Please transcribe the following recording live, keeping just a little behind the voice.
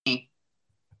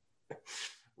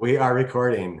We are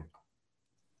recording.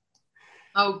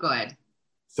 Oh, good.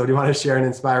 So do you want to share an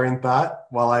inspiring thought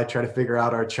while I try to figure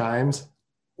out our chimes?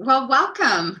 Well,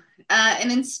 welcome. An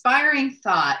inspiring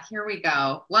thought. Here we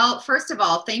go. Well, first of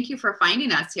all, thank you for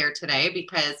finding us here today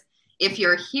because if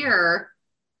you're here,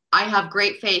 I have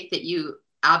great faith that you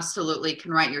absolutely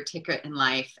can write your ticket in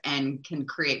life and can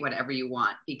create whatever you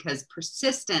want because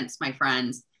persistence, my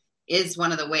friends, is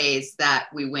one of the ways that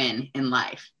we win in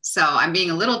life. So I'm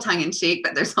being a little tongue in cheek,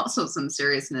 but there's also some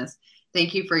seriousness.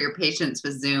 Thank you for your patience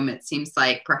with Zoom. It seems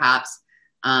like perhaps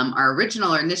our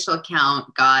original or initial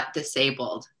account got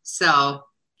disabled. So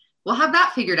we'll have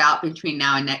that figured out between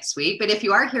now and next week. But if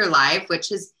you are here live,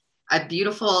 which is a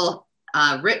beautiful,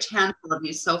 rich handful of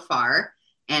you so far,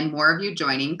 and more of you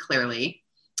joining clearly,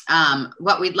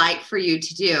 what we'd like for you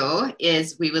to do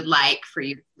is we would like for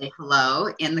you to say hello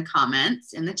in the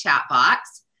comments, in the chat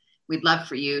box. We'd love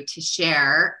for you to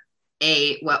share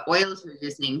what oils you're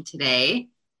using today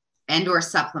and or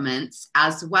supplements,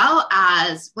 as well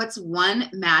as what's one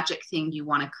magic thing you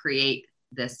want to create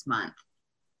this month.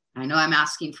 I know I'm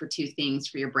asking for two things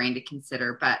for your brain to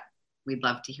consider, but we'd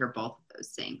love to hear both of those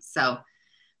things. So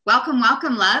welcome,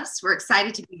 loves. We're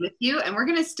excited to be with you, and we're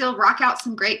going to still rock out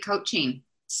some great coaching.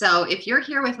 So if you're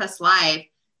here with us live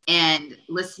and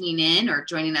listening in or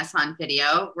joining us on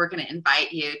video, we're going to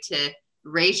invite you to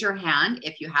raise your hand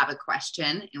if you have a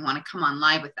question and want to come on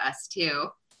live with us too,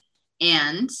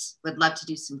 and would love to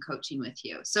do some coaching with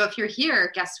you. So if you're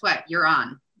here, guess what? You're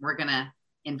on. We're going to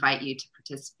invite you to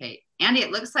participate. Andy,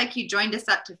 it looks like you joined us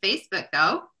up to Facebook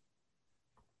though.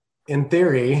 In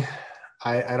theory,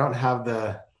 I don't have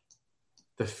the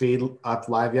feed up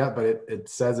live yet, but it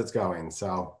says it's going.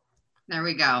 So there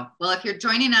we go. Well, if you're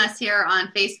joining us here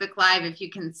on Facebook Live, if you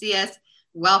can see us,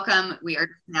 welcome. We are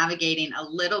navigating a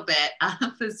little bit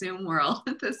of the Zoom world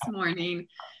this morning.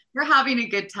 We're having a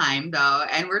good time though,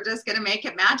 and we're just going to make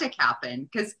it magic happen.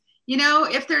 Because, you know,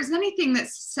 if there's anything that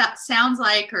sounds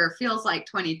like or feels like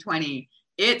 2020,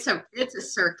 it's a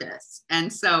circus.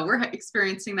 And so we're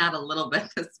experiencing that a little bit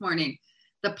this morning.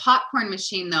 The popcorn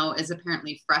machine, though, is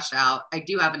apparently fresh out. I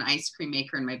do have an ice cream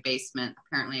maker in my basement.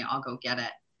 Apparently, I'll go get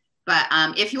it. But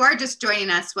if you are just joining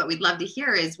us, what we'd love to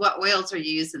hear is what oils are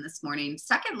you using this morning?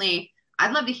 Secondly,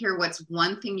 I'd love to hear what's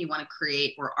one thing you want to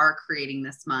create or are creating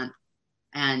this month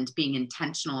and being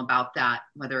intentional about that,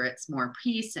 whether it's more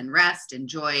peace and rest and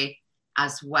joy,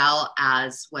 as well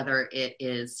as whether it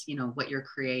is, you know, what you're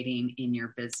creating in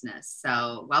your business.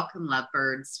 So welcome,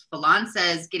 lovebirds. Falon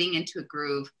says, getting into a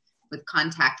groove with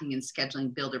contacting and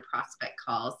scheduling builder prospect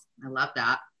calls. I love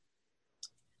that.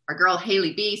 Our girl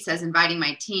Haley B says, inviting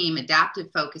my team, adaptive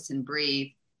focus and breathe.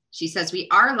 She says, we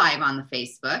are live on the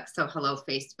Facebook. So hello,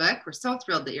 Facebook. We're so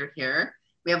thrilled that you're here.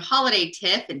 We have Holiday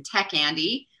Tiff and Tech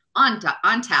Andy on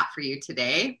tap for you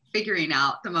today, figuring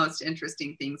out the most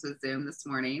interesting things with Zoom this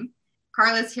morning.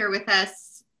 Carla's here with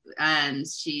us and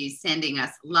she's sending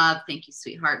us love. Thank you,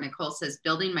 sweetheart. Nicole says,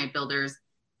 building my builders,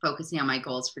 focusing on my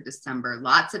goals for December.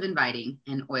 Lots of inviting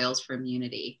and oils for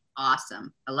immunity.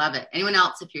 Awesome. I love it. Anyone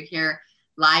else, if you're here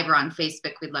live or on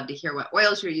Facebook, we'd love to hear what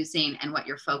oils you're using and what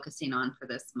you're focusing on for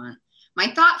this month. My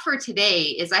thought for today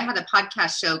is I had a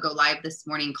podcast show go live this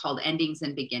morning called Endings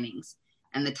and Beginnings.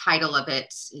 And the title of it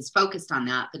is focused on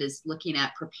that, but is looking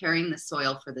at preparing the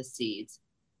soil for the seeds.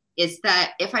 Is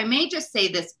that, if I may just say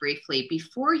this briefly,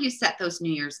 before you set those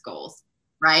New Year's goals,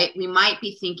 right? We might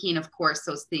be thinking, of course,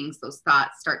 those things, those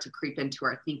thoughts start to creep into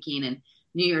our thinking and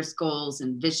New Year's goals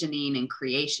and visioning and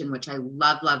creation, which I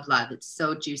love, love, love. It's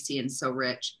so juicy and so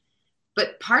rich.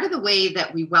 But part of the way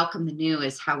that we welcome the new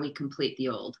is how we complete the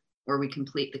old, or we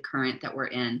complete the current that we're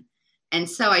in. And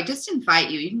so I just invite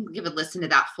you, you can give a listen to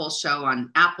that full show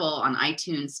on Apple, on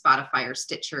iTunes, Spotify, or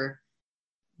Stitcher.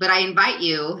 But I invite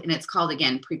you, and it's called,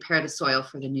 again, Prepare the Soil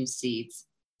for the New Seeds.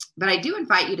 But I do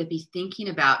invite you to be thinking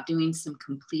about doing some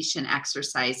completion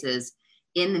exercises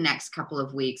in the next couple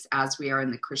of weeks as we are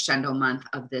in the crescendo month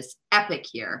of this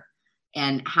epic year,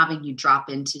 and having you drop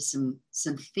into some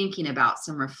thinking about,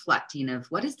 some reflecting of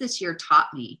what has this year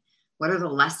taught me? What are the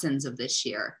lessons of this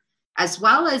year? As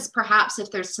well as perhaps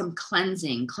if there's some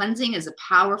cleansing. Cleansing is a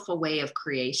powerful way of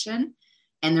creation.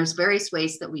 And there's various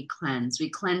ways that we cleanse. We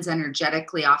cleanse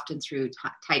energetically, often through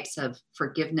types of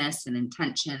forgiveness and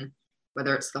intention,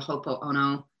 whether it's the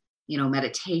Ho'oponopono,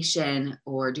 meditation,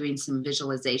 or doing some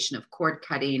visualization of cord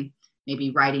cutting,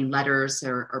 maybe writing letters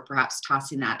or perhaps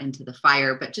tossing that into the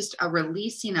fire. But just a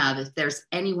releasing of, if there's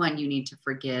anyone you need to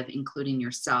forgive, including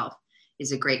yourself,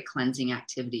 is a great cleansing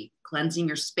activity. Cleansing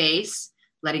your space,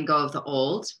 letting go of the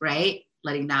old, right?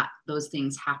 Letting those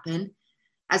things happen.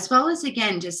 As well as,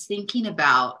 again, just thinking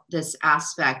about this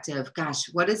aspect of, gosh,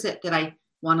 what is it that I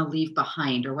want to leave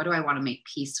behind, or what do I want to make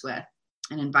peace with?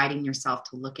 And inviting yourself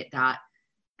to look at that.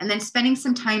 And then spending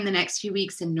some time the next few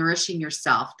weeks in nourishing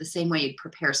yourself the same way you'd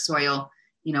prepare soil,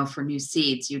 for new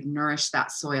seeds. You'd nourish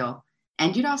that soil,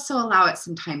 and you'd also allow it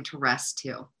some time to rest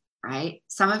too, right?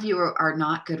 Some of you are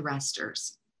not good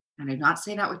resters, and I do not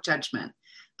say that with judgment,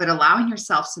 but allowing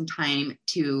yourself some time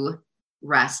to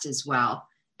rest as well.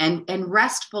 And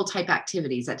restful type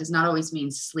activities. That does not always mean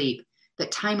sleep,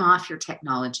 but time off your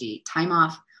technology, time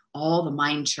off all the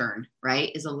mind churn,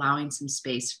 right? Is allowing some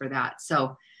space for that.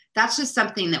 So that's just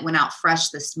something that went out fresh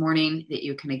this morning that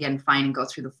you can again find and go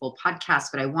through the full podcast.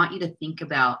 But I want you to think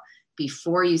about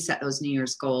before you set those New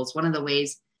Year's goals. One of the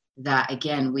ways that,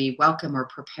 again, we welcome or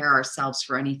prepare ourselves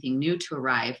for anything new to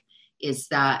arrive is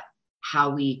that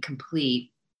how we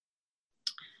complete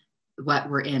what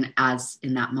we're in as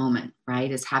in that moment,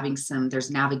 right? Is having there's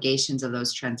navigations of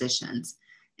those transitions.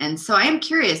 And so I am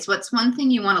curious, what's one thing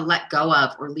you want to let go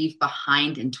of or leave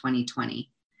behind in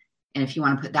 2020? And if you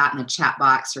want to put that in the chat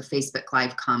box or Facebook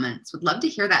Live comments, would love to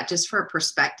hear that just for a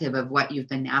perspective of what you've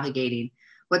been navigating.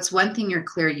 What's one thing you're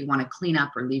clear you want to clean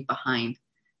up or leave behind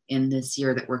in this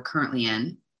year that we're currently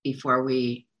in before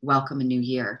we welcome a new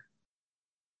year?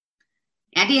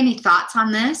 Andy, any thoughts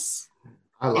on this?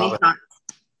 I love it.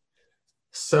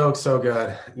 So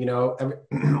good.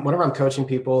 Whenever I'm coaching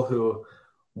people who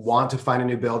want to find a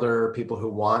new builder, people who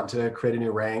want to create a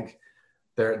new rank,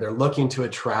 they're looking to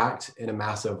attract in a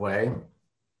massive way.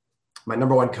 My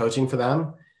number one coaching for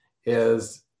them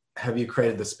is, have you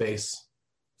created the space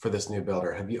for this new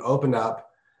builder? Have you opened up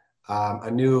a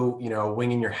new,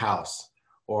 wing in your house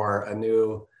or a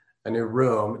new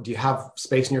room? Do you have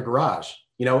space in your garage?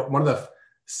 One of the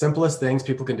simplest things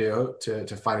people can do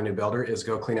to find a new builder is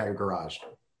go clean out your garage.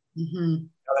 Mm-hmm. I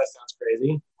know that sounds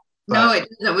crazy. No, it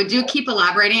doesn't. Would you keep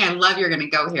elaborating? I love you're going to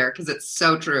go here because it's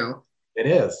so true. It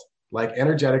is. Like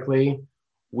energetically,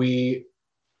 we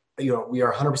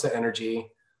are 100% energy.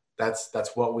 That's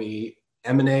what we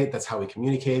emanate. That's how we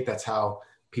communicate. That's how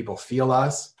people feel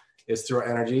us, is through our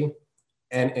energy.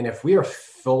 And if we are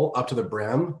full up to the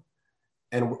brim,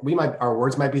 and our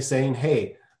words might be saying,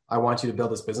 hey, I want you to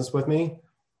build this business with me,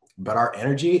 but our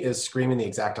energy is screaming the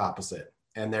exact opposite.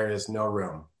 And there is no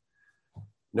room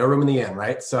in the inn,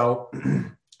 right? So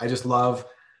I just love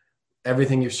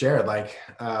everything you've shared. Like,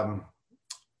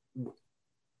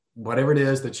 whatever it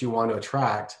is that you want to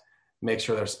attract, make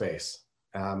sure there's space.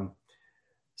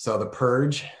 So the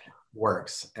purge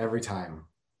works every time.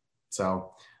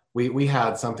 So we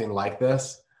had something like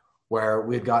this where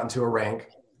we had gotten to a rank,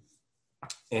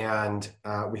 and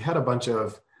we had a bunch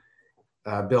of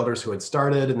builders who had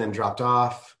started and then dropped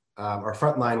off. Our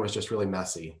front line was just really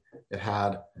messy. It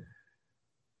had,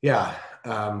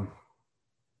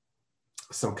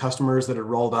 some customers that had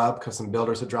rolled up because some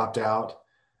builders had dropped out.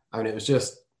 I mean, it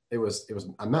was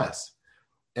a mess.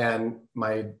 And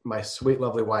my sweet,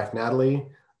 lovely wife, Natalie,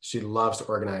 she loves to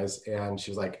organize. And she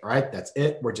was like, all right, that's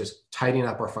it. We're just tidying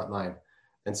up our front line.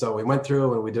 And so we went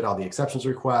through and we did all the exceptions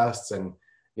requests and,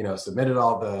 submitted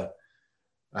all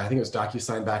I think it was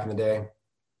DocuSign back in the day.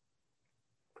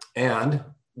 And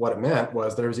what it meant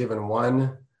was there was even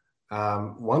one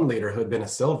leader who had been a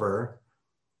silver,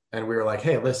 and we were like,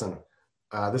 hey, listen,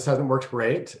 this hasn't worked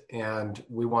great, and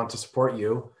we want to support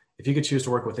you. If you could choose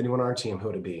to work with anyone on our team, who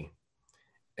would it be?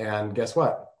 And guess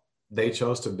what? They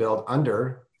chose to build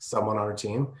under someone on our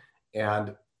team,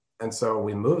 and so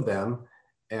we moved them.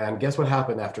 And guess what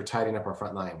happened after tidying up our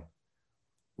front line?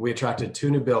 We attracted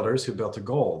 2 new builders who built to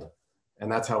gold,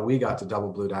 and that's how we got to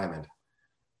double blue diamond.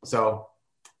 So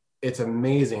it's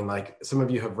amazing. Like, some of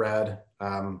you have read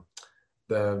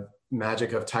The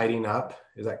Magic of Tidying Up.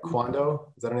 Is that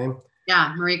Kondo? Is that her name?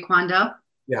 Yeah, Marie Kondo.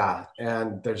 Yeah,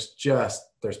 and there's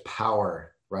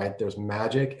power, right? There's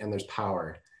magic and there's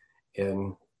power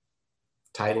in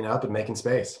tidying up and making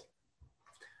space.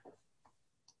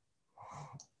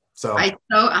 So I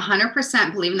so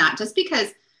 100% believe in that, just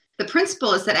because the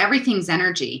principle is that everything's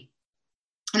energy.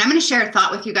 And I'm going to share a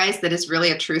thought with you guys that is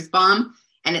really a truth bomb.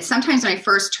 And it's sometimes when I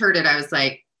first heard it, I was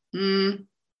like,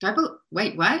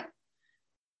 wait, what?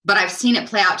 But I've seen it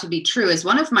play out to be true. Is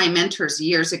one of my mentors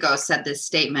years ago said this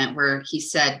statement where he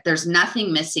said, there's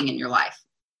nothing missing in your life.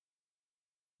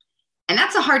 And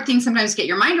that's a hard thing sometimes to get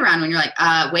your mind around when you're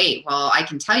like, wait, well, I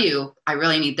can tell you, I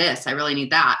really need this. I really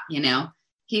need that.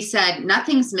 He said,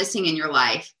 nothing's missing in your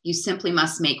life. You simply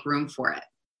must make room for it.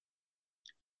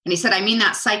 And he said, I mean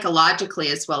that psychologically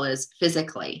as well as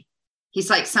physically. He's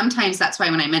like, sometimes that's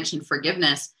why when I mentioned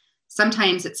forgiveness,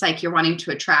 sometimes it's like you're wanting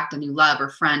to attract a new love or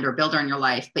friend or builder in your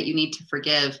life, but you need to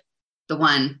forgive the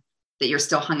one that you're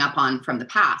still hung up on from the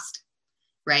past.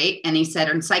 right? And he said,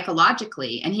 and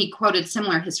psychologically, and he quoted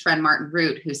similar his friend Martin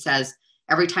Root, who says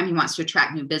every time he wants to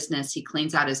attract new business, he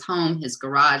cleans out his home, his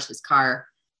garage, his car,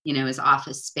 his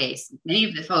office space. Many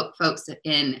of the folks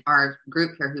in our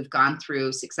group here who've gone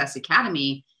through Success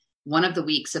Academy, one of the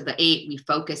weeks of the 8, we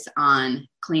focus on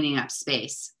cleaning up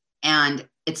space. And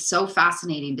it's so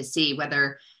fascinating to see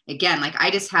whether, again, like I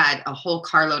just had a whole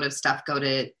carload of stuff go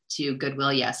to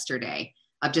Goodwill yesterday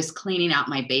of just cleaning out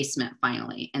my basement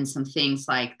finally, and some things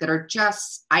like that are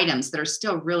just items that are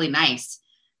still really nice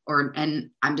and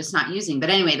I'm just not using. But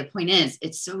anyway, the point is,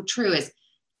 it's so true is,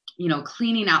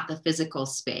 cleaning out the physical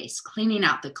space, cleaning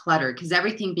out the clutter, because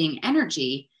everything being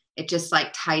energy, it just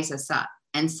like ties us up.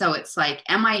 And so it's like,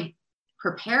 am I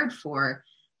prepared for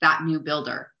that new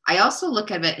builder? I also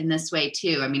look at it in this way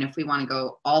too. I mean, if we want to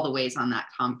go all the ways on that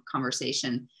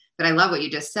conversation, but I love what you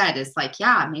just said is like,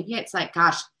 yeah, maybe it's like,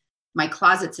 gosh, my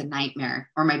closet's a nightmare,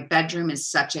 or my bedroom is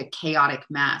such a chaotic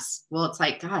mess. Well, it's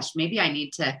like, gosh, maybe I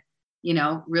need to,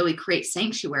 really create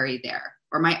sanctuary there,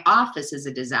 or my office is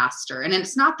a disaster. And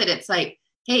it's not that it's like,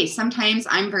 hey, sometimes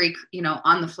I'm very,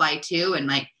 on the fly too. And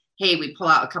like, hey, we pull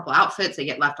out a couple outfits, they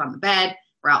get left on the bed,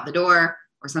 we're out the door,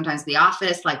 or sometimes the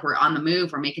office, like we're on the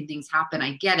move, we're making things happen.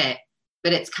 I get it.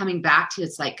 But it's coming back to,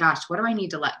 it's like, gosh, what do I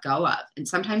need to let go of? And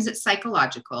sometimes it's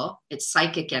psychological, it's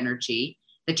psychic energy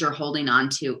that you're holding on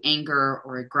to, anger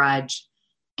or a grudge,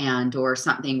 or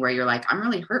something where you're like, I'm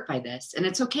really hurt by this. And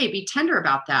it's okay, be tender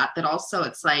about that. But also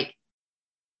it's like,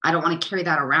 I don't want to carry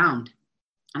that around.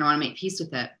 I don't want to make peace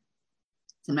with it.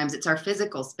 Sometimes it's our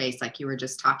physical space, like you were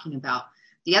just talking about.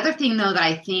 The other thing, though, that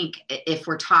I think if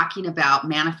we're talking about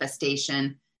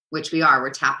manifestation, which we are, we're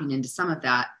tapping into some of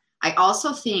that. I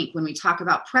also think when we talk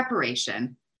about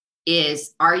preparation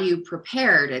is, are you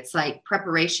prepared? It's like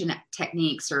preparation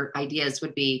techniques or ideas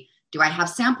would be, do I have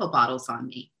sample bottles on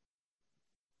me?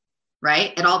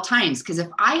 Right? At all times. Because if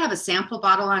I have a sample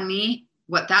bottle on me,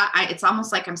 it's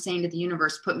almost like I'm saying to the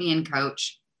universe, put me in,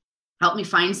 coach, help me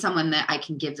find someone that I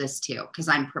can give this to, because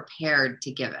I'm prepared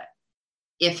to give it.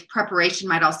 If preparation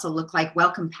might also look like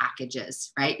welcome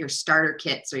packages, right? Your starter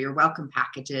kits or your welcome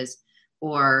packages,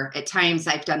 or at times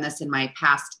I've done this in my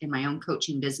past, in my own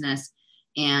coaching business,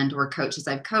 or coaches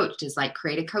I've coached, is like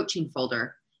create a coaching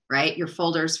folder, right? Your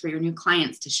folders for your new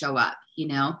clients to show up,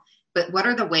 but what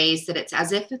are the ways that it's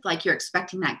as if it's like you're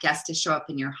expecting that guest to show up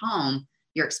in your home,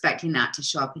 you're expecting that to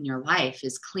show up in your life,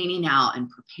 is cleaning out and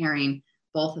preparing.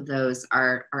 Both of those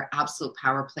are absolute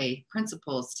power play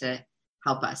principles to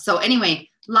help us. So anyway,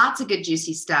 lots of good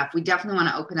juicy stuff. We definitely want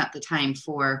to open up the time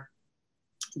for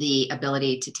the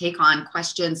ability to take on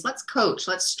questions. Let's coach,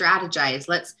 let's strategize,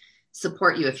 let's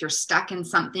support you. If you're stuck in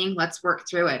something, let's work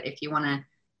through it. If you want to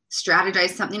strategize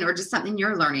something or just something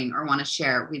you're learning or want to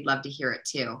share, we'd love to hear it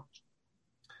too.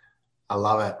 I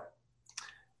love it.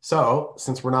 So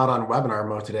since we're not on webinar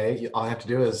mode today, all you have to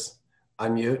do is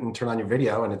unmute and turn on your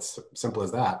video, and it's simple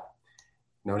as that.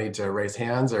 No need to raise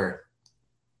hands or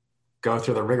go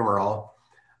through the rigmarole.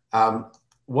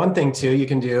 One thing too you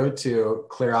can do to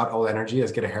clear out old energy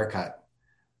is get a haircut.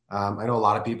 I know a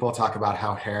lot of people talk about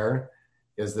how hair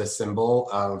is the symbol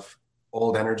of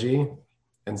old energy.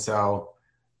 And so,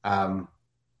 I've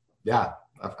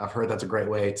heard that's a great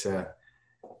way to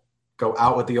go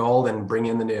out with the old and bring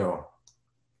in the new.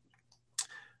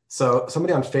 So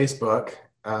somebody on Facebook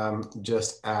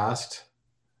just asked,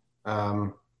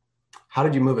 how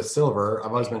did you move a silver?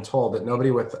 I've always been told that nobody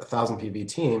with 1,000 PV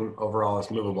team overall is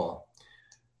movable.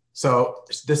 So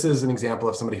this is an example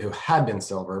of somebody who had been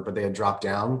silver, but they had dropped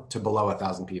down to below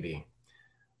 1,000 PV.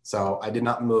 So I did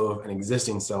not move an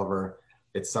existing silver.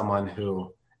 It's someone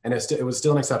who, and it was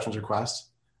still an exceptions request,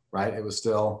 right? It was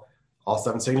still all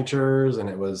 7 signatures, and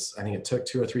I think it took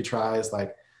 2 or 3 tries.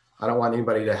 Like, I don't want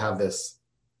anybody to have this,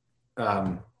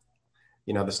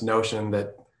 this notion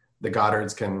that the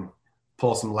Goddards can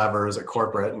pull some levers at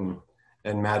corporate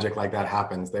and magic like that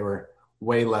happens. They were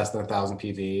way less than 1,000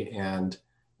 PV, and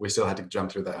we still had to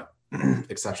jump through the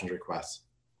exceptions requests.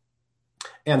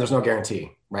 And there's no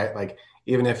guarantee, right? Like,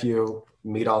 even if you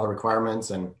meet all the requirements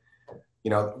and,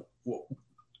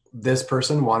 this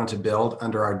person wanted to build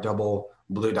under our double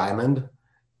blue diamond.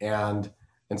 And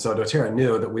so doTERRA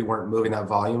knew that we weren't moving that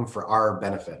volume for our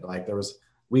benefit. Like,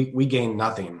 we gained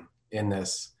nothing in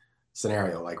this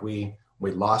scenario. Like, we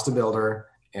lost a builder,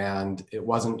 and it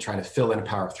wasn't trying to fill in a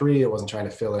power of 3. It wasn't trying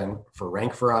to fill in for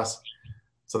rank for us.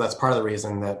 So that's part of the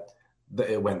reason that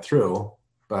it went through.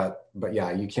 But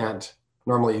yeah,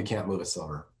 normally you can't move a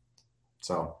silver.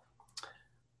 So,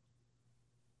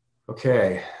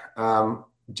 okay.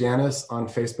 Janice on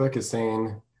Facebook is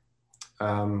saying,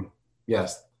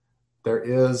 yes, there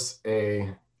is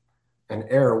an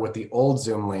error with the old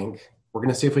Zoom link. we're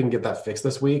going to see if we can get that fixed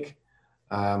this week.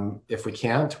 If we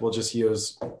can't, we'll just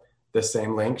use this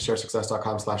same link,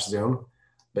 sharesuccess.com/Zoom.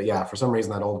 But yeah, for some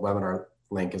reason, that old webinar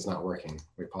link is not working.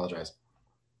 We apologize.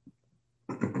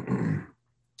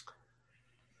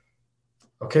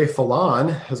 Okay, Falon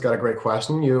has got a great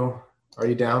question. Are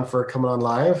you down for coming on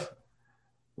live?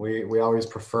 We always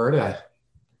prefer to.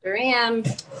 Here I am.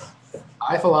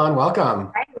 Hi, Falon.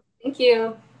 Welcome. Hi, thank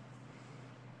you.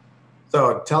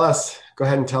 So go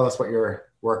ahead and tell us what you're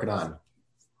working on.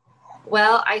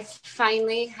 Well, I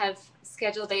finally have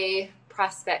scheduled a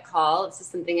prospect call. This is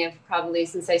something I've probably,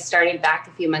 since I started back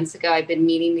a few months ago, I've been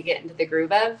meaning to get into the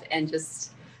groove of, and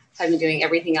just have been doing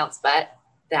everything else but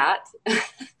that.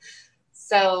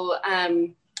 So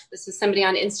this is somebody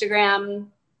on Instagram.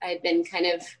 I'd been kind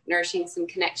of nourishing some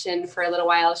connection for a little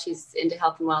while. She's into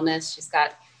health and wellness. She's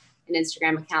got an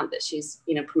Instagram account that she's,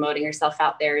 promoting herself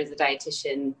out there as a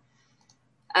dietitian.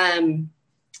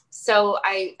 So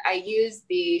I use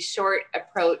the short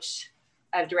approach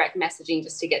of direct messaging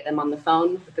just to get them on the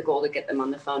phone, with the goal to get them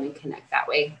on the phone and connect that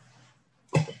way,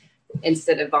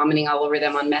 instead of vomiting all over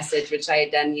them on message, which I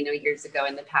had done, years ago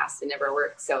in the past. It never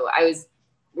worked. So I was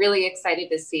really excited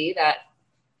to see that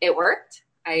it worked.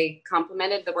 I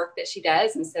complimented the work that she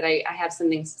does and said, I have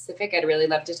something specific I'd really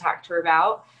love to talk to her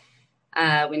about.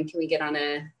 When can we get on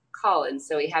a call? And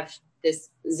so we have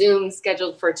this Zoom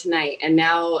scheduled for tonight. And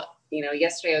now,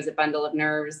 yesterday I was a bundle of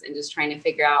nerves and just trying to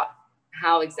figure out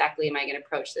how exactly am I going to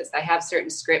approach this? I have certain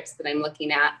scripts that I'm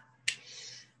looking at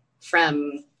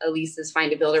from Elise's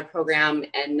Find a Builder program,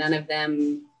 and none of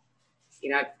them,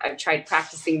 I've tried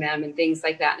practicing them and things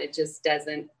like that. And it just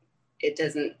doesn't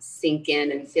sink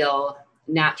in and feel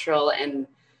natural. And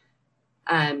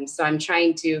so I'm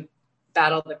trying to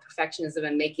battle the perfectionism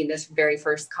and making this very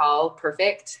first call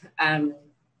perfect,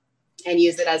 and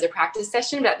use it as a practice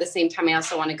session. But at the same time, I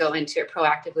also want to go into it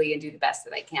proactively and do the best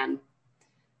that I can.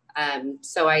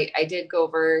 So I did go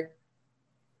over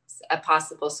a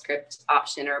possible script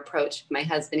option or approach with my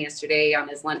husband yesterday on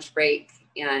his lunch break,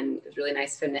 and it was really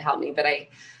nice of him to help me. But I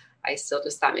still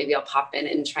just thought maybe I'll pop in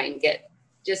and try and get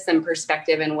just some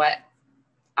perspective in what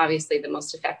obviously the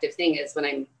most effective thing is when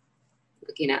I'm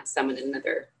looking at someone in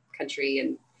another country.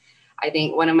 And I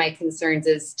think one of my concerns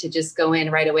is to just go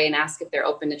in right away and ask if they're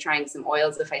open to trying some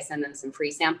oils. If I send them some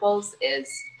free samples, is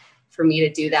for me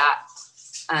to do that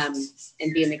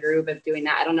and be in the groove of doing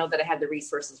that. I don't know that I have the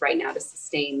resources right now to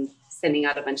sustain sending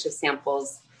out a bunch of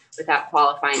samples without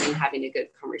qualifying and having a good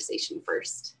conversation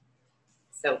first.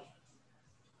 So.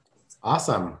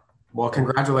 Awesome. Well,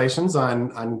 congratulations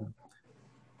on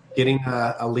getting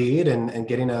a lead and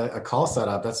getting a call set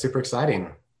up. That's super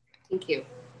exciting. Thank you.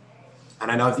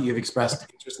 And I know that you've expressed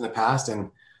interest in the past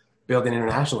in building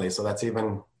internationally. So that's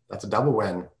a double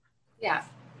win. Yeah.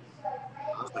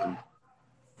 Awesome.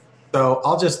 So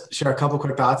I'll just share a couple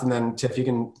quick thoughts, and then Tiff, you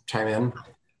can chime in.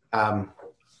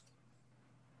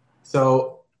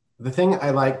 So the thing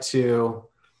I like to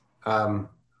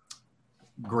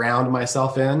ground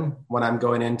myself in when I'm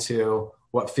going into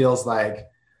what feels like,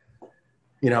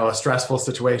 a stressful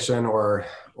situation or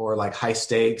like high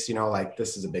stakes, like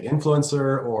this is a big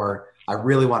influencer, or I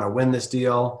really want to win this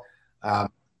deal,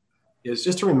 is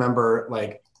just to remember,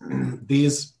 like, they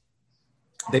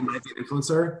might be an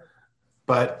influencer,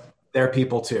 but they're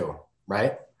people too,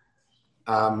 right?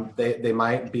 They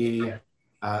might be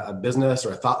a business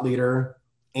or a thought leader,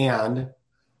 and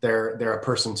they're a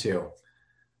person too.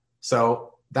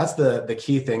 So that's the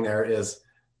key thing there, is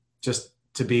just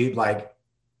to be like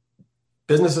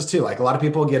businesses too. Like, a lot of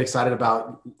people get excited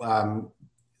about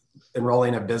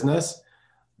enrolling a business,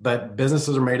 but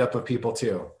businesses are made up of people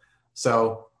too.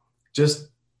 So just,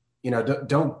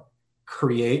 don't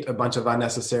create a bunch of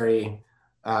unnecessary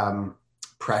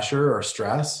pressure or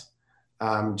stress.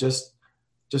 Just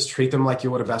treat them like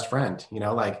you would a best friend.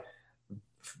 Like,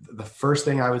 the first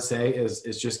thing I would say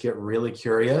is just get really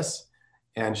curious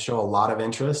and show a lot of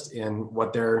interest in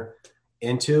what they're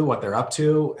into, what they're up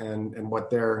to, and what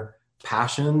their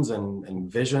passions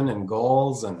and vision and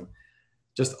goals, and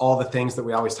just all the things that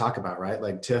we always talk about, right?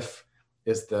 Like, Tiff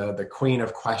is the queen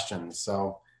of questions.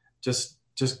 So just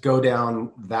go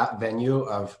down that venue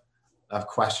of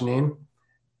questioning.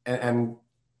 And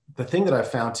the thing that I've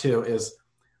found too is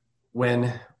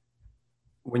when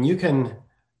you can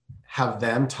have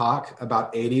them talk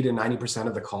about 80 to 90%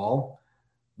 of the call,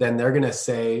 then they're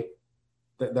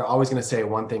always going to say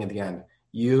one thing at the end: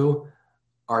 you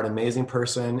are an amazing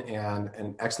person and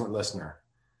an excellent listener.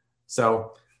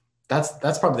 So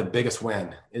that's probably the biggest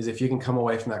win, is if you can come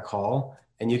away from that call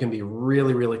and you can be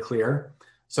really, really clear.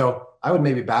 So I would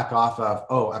maybe back off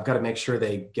of, I've got to make sure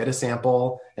they get a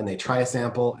sample and they try a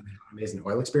sample and they amazing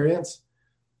oil experience.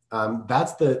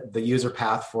 That's the user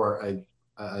path for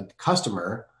a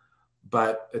customer,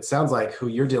 but it sounds like who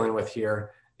you're dealing with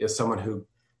here is someone who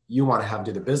you want to have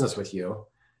do the business with you.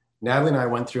 Natalie and I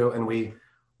went through and we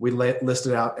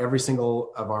listed out every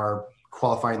single of our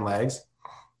qualifying legs.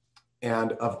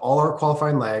 And of all our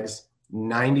qualifying legs,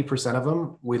 90% of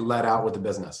them, we let out with the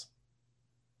business.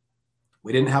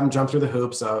 We didn't have them jump through the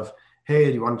hoops of, hey,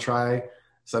 do you want to try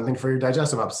something for your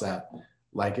digestive upset?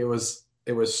 Like it was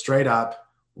straight up,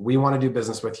 we want to do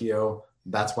business with you.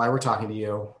 That's why we're talking to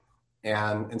you.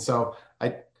 And so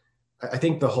I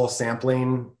think the whole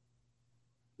sampling,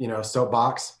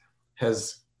 soapbox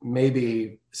has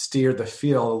maybe steered the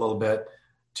field a little bit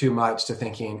too much to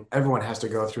thinking everyone has to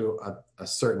go through a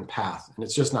certain path. And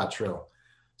it's just not true.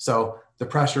 So the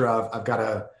pressure of I've got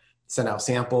to send out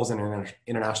samples in an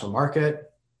international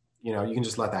market, you can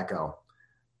just let that go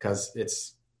because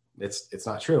it's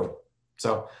not true.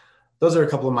 So those are a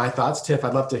couple of my thoughts. Tiff,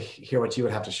 I'd love to hear what you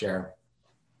would have to share.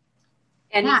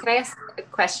 And can I ask a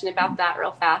question about that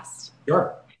real fast?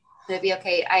 Sure. That'd be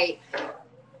okay.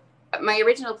 My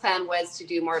original plan was to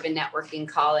do more of a networking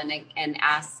call and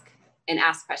ask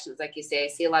questions. Like you say, I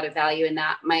see a lot of value in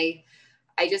that.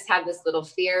 I just have this little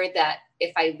fear that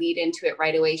if I lead into it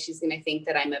right away, she's going to think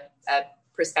that I'm a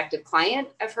prospective client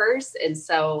of hers. And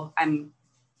so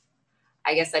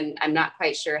I guess I'm not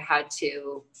quite sure how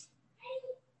to.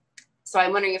 So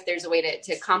I'm wondering if there's a way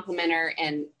to compliment her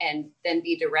and then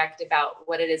be direct about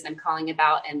what it is I'm calling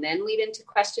about and then lead into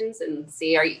questions and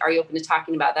see, are you open to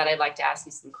talking about that? I'd like to ask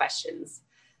you some questions.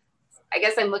 I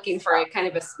guess I'm looking for a kind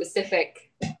of a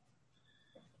specific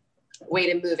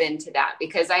way to move into that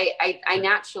because I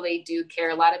naturally do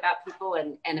care a lot about people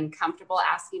and am comfortable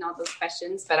asking all those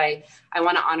questions, but I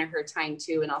want to honor her time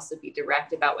too and also be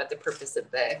direct about what the purpose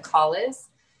of the call is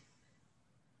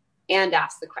and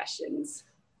ask the questions.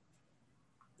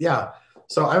 Yeah.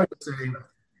 So I would say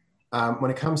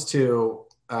when it comes to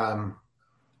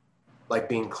like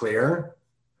being clear,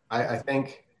 I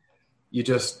think you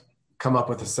just come up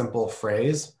with a simple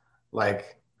phrase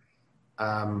like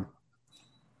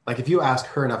if you ask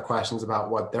her enough questions about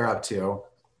what they're up to,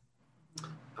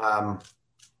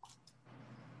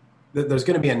 there's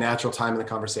going to be a natural time in the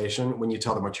conversation when you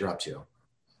tell them what you're up to,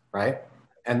 right?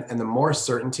 And the more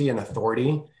certainty and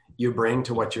authority you bring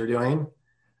to what you're doing,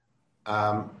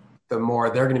 the more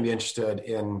they're going to be interested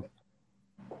in,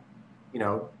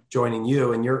 joining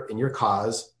you in your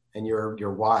cause and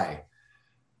your why.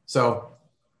 So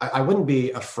I wouldn't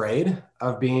be afraid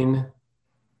of being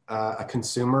a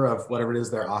consumer of whatever it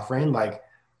is they're offering.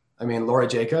 Laura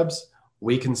Jacobs,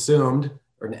 we consumed,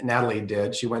 or Natalie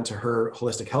did, she went to her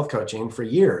holistic health coaching for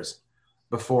years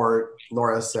before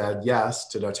Laura said yes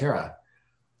to doTERRA.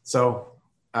 So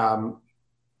don't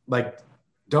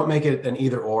make it an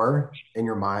either or in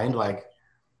your mind.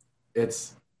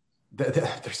 There's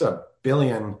a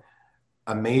billion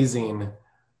amazing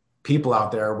people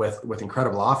out there with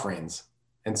incredible offerings.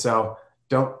 And so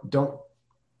don't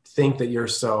think that you're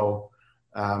so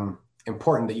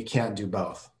important that you can't do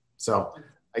both. So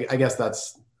I guess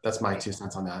that's my 2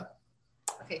 cents on that.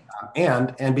 Okay.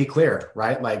 And be clear,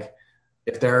 right?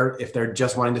 If they're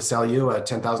just wanting to sell you a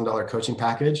 $10,000 coaching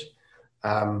package,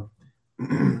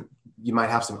 you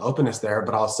might have some openness there,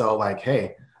 but also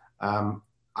hey, I'm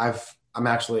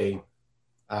actually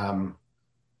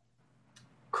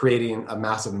creating a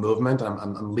massive movement.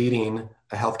 I'm leading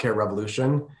a healthcare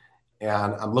revolution,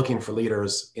 and I'm looking for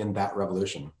leaders in that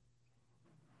revolution.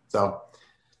 So,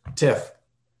 Tiff,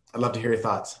 I'd love to hear your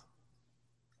thoughts.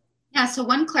 Yeah. So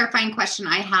one clarifying question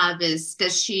I have is,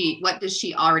 what does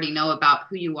she already know about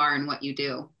who you are and what you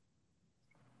do?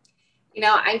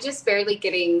 I'm just barely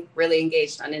getting really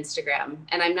engaged on Instagram,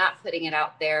 and I'm not putting it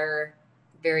out there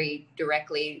very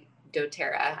directly,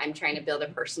 doTERRA. I'm trying to build a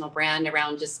personal brand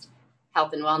around just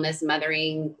health and wellness,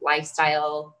 mothering,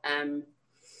 lifestyle.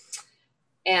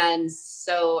 And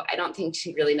so I don't think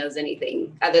she really knows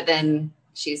anything other than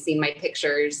she's seen my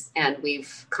pictures and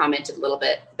we've commented a little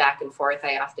bit back and forth.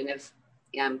 I often have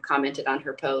commented on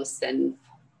her posts. And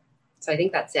so I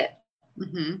think that's it.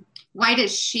 Mm-hmm. Why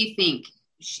does she think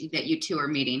that you two are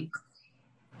meeting?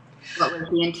 What was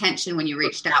the intention when you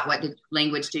reached out? What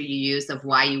language do you use of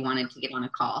why you wanted to get on a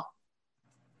call?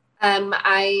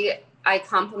 I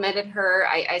complimented her.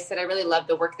 I said, I really love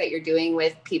the work that you're doing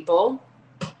with people,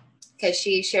 because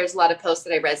she shares a lot of posts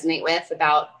that I resonate with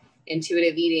about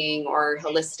intuitive eating or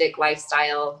holistic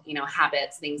lifestyle,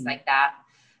 habits, things like that.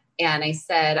 And I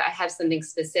said, I have something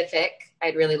specific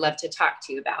I'd really love to talk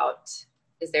to you about.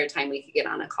 Is there a time we could get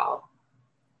on a call?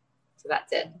 So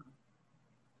that's it.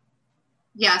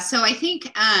 Yeah, so I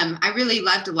think I really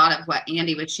loved a lot of what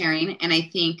Andy was sharing. And I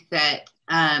think that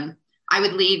I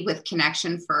would lead with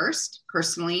connection first,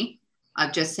 personally,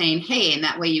 of just saying, hey, and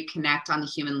that way you connect on the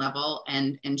human level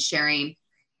and sharing.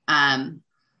 Um,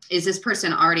 is this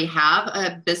person already have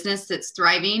a business that's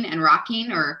thriving and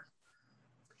rocking, or?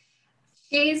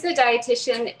 She's a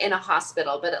dietitian in a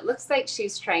hospital, but it looks like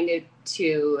she's trying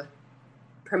to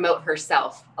promote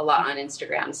herself a lot on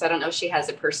Instagram. So I don't know if she has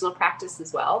a personal practice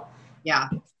as well. Yeah.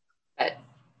 But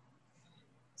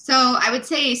so I would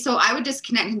say, so I would just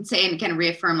connect and say, and again,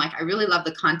 reaffirm, like, I really love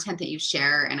the content that you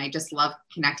share. And I just love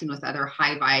connecting with other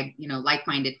high vibe,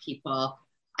 like-minded people.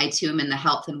 I too am in the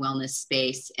health and wellness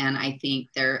space. And I think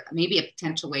there may be a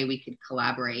potential way we could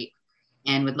collaborate,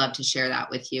 and would love to share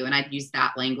that with you. And I'd use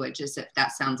that language as if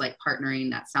that sounds like partnering,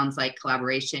 that sounds like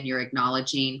collaboration. You're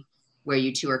acknowledging where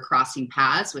you two are crossing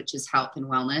paths, which is health and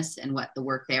wellness and what the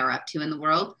work they are up to in the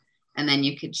world. And then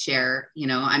you could share,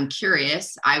 I'm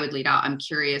curious, I would lead out, I'm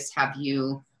curious, have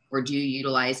you or do you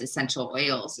utilize essential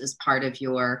oils as part of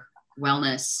your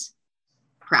wellness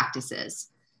practices?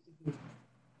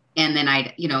 And then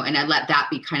I let that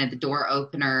be kind of the door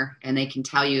opener, and they can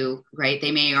tell you, right?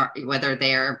 They may, whether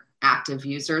they're active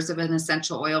users of an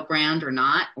essential oil brand or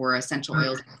not, or essential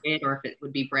oils, or if it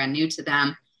would be brand new to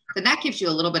them. Then that gives you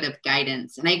a little bit of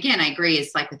guidance. And again, I agree.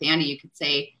 It's like with Andy, you could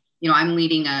say, I'm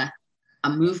leading a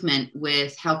movement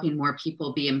with helping more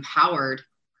people be empowered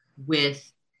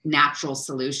with natural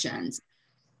solutions.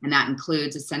 And that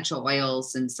includes essential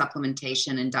oils and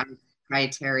supplementation and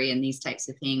dietary and these types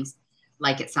of things,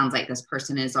 like it sounds like this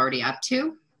person is already up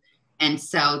to. And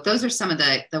so those are some of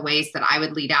the ways that I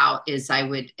would lead out. Is I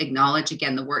would acknowledge,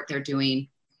 again, the work they're doing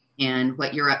and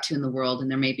what you're up to in the world. And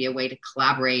there may be a way to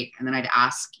collaborate. And then I'd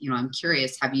ask, I'm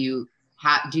curious, do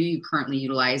you currently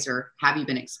utilize, or have you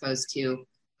been exposed to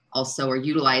also, or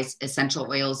utilize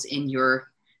essential oils in your,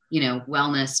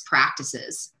 wellness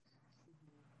practices?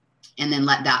 And then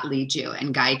let that lead you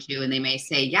and guide you. And they may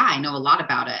say, yeah, I know a lot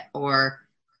about it. Or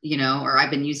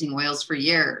I've been using oils for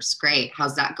years. Great.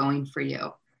 How's that going for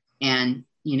you? And,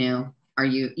 are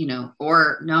you,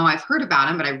 or no, I've heard about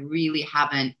them, but I really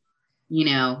haven't,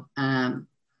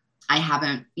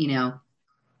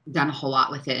 done a whole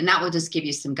lot with it. And that will just give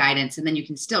you some guidance. And then you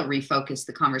can still refocus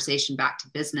the conversation back to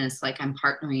business. Like, I'm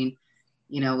partnering,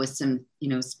 with some,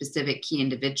 specific key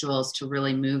individuals to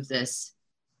really move this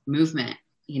movement,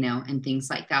 and things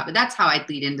like that. But that's how I'd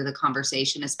lead into the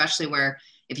conversation, especially where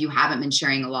if you haven't been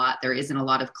sharing a lot, there isn't a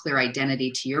lot of clear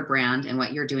identity to your brand and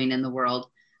what you're doing in the world.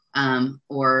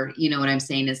 Or, what I'm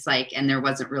saying is like, and there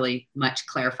wasn't really much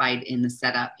clarified in the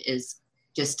setup, is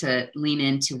just to lean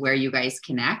into where you guys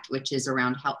connect, which is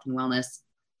around health and wellness,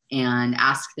 and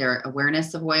ask their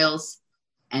awareness of oils.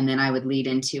 And then I would lead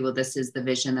into, well, this is the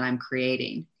vision that I'm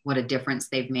creating, what a difference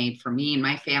they've made for me and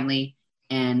my family.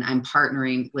 And I'm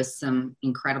partnering with some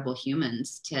incredible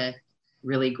humans to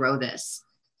really grow this,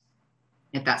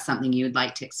 if that's something you'd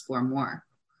like to explore more.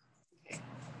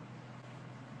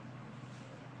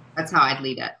 That's how I'd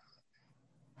lead it.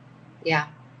 Yeah.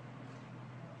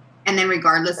 And then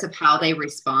regardless of how they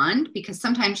respond, because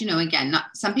sometimes, again,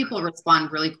 some people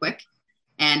respond really quick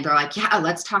and they're like, yeah,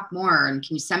 let's talk more. And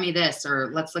can you send me this? Or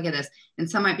let's look at this. And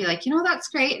some might be like, that's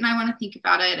great. And I want to think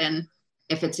about it. And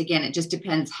if it's, again, it just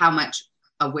depends how much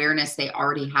awareness they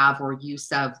already have or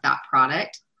use of that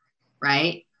product,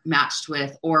 right? Matched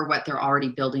with, or what they're already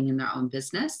building in their own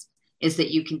business, is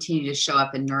that you continue to show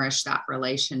up and nourish that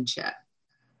relationship,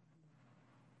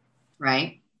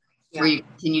 right? Yeah. Where you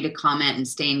continue to comment and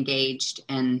stay engaged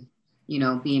and,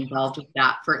 be involved with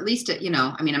that for at least,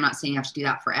 I'm not saying you have to do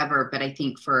that forever, but I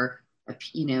think for,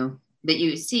 that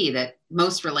you see that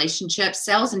most relationships,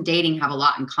 sales and dating have a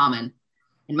lot in common.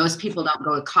 And most people don't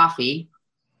go to coffee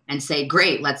and say,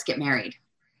 great, let's get married.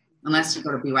 Unless you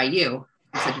go to BYU.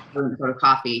 I said you wouldn't go to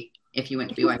coffee if you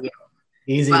went to BYU.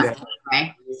 Easy.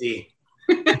 Okay. Easy.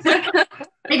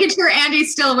 Making sure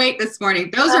Andy's still awake this morning.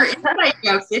 Those are inside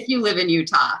jokes if you live in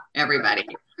Utah, everybody.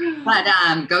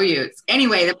 But go Utes.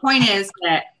 Anyway, the point is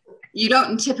that you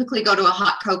don't typically go to a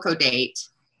hot cocoa date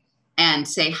and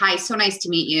say, hi, so nice to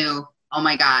meet you. Oh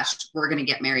my gosh, we're going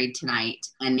to get married tonight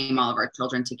and name all of our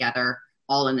children together,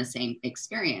 all in the same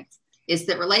experience. Is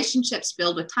that relationships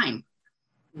build with time.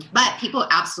 But people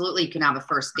absolutely can have a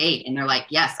first date and they're like,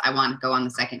 yes, I want to go on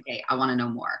the second date. I want to know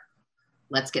more.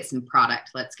 Let's get some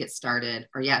product. Let's get started.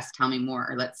 Or yes, tell me more.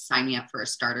 Or let's sign me up for a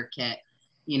starter kit,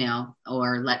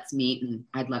 or let's meet and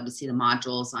I'd love to see the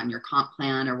modules on your comp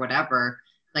plan or whatever.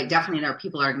 Like, definitely there are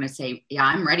people who are going to say, yeah,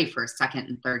 I'm ready for a second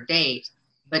and third date.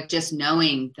 But just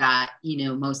knowing that,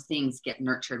 most things get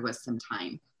nurtured with some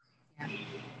time. Yeah.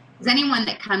 Because anyone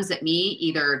that comes at me,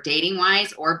 either dating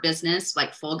wise or business,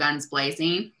 like full guns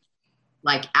blazing,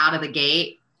 like out of the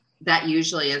gate, that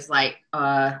usually is like,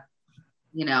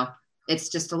 it's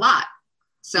just a lot.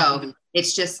 So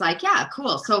it's just like, yeah,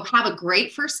 cool. So have a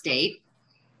great first date,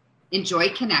 enjoy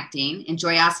connecting,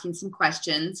 enjoy asking some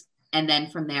questions, and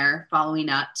then from there, following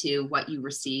up to what you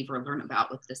receive or learn about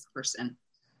with this person.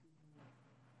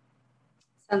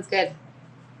 Sounds good.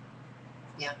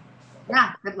 Yeah.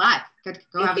 Yeah. Good luck. Good.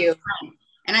 Go Thank you. Fun.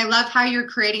 And I love how you're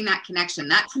creating that connection.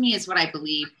 That to me is what I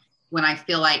believe when I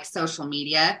feel like social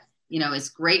media, is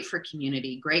great for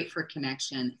community, great for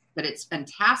connection, but it's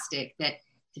fantastic that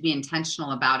to be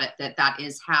intentional about it, that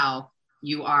is how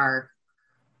you are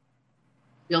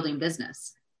building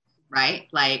business, right?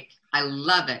 Like, I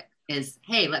love it is,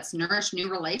 hey, let's nourish new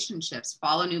relationships,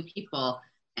 follow new people,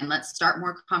 and let's start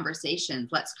more conversations.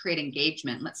 Let's create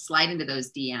engagement. Let's slide into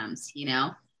those DMs.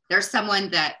 There's someone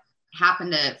that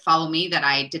happened to follow me that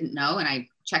I didn't know, and I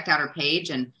checked out her page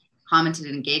and commented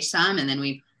and engaged some, and then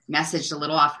we messaged a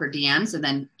little off her DMs, and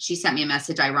then she sent me a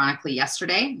message ironically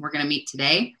yesterday. We're going to meet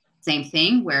today. Same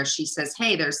thing, where she says,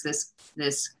 hey, there's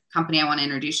this company I want to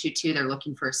introduce you to. They're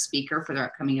looking for a speaker for their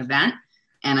upcoming event,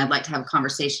 and I'd like to have a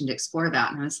conversation to explore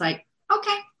that. And I was like,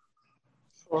 okay.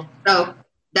 Cool. So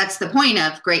that's the point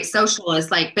of great social is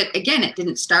like, but again, it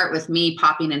didn't start with me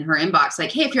popping in her inbox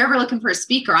like, hey, if you're ever looking for a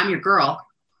speaker, I'm your girl.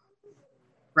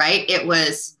 Right? It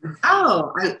was,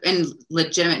 and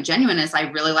legitimate, genuineness. I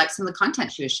really liked some of the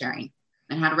content she was sharing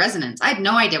and had a resonance. I had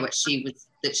no idea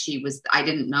I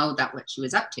didn't know that what she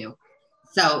was up to.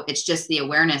 So it's just the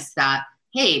awareness that,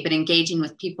 hey, but engaging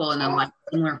with people in a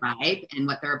similar vibe and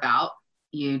what they're about,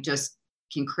 you just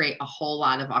can create a whole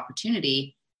lot of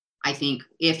opportunity. I think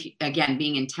if, again,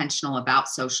 being intentional about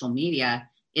social media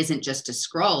isn't just to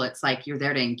scroll, it's like you're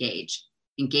there to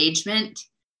engagement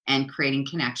and creating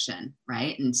connection,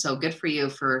 right? And so good for you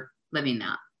for living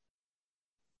that.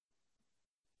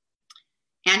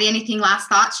 Andy, anything last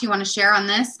thoughts you want to share on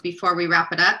this before we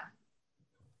wrap it up?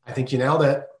 I think you nailed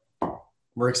it.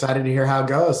 We're excited to hear how it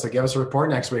goes. So give us a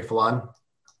report next week, Falon.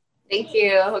 Thank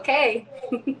you. Okay.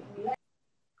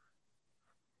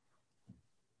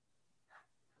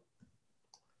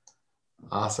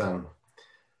 Awesome.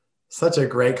 Such a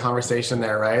great conversation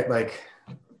there, right? Like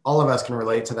all of us can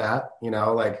relate to that,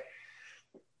 like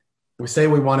we say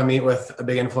we want to meet with a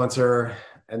big influencer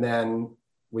and then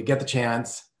we get the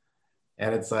chance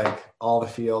and it's like all the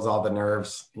feels, all the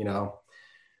nerves,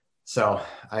 so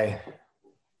I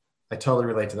totally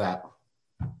relate to that.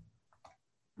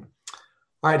 All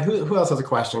right. Who else has a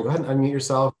question? Go ahead and unmute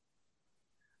yourself.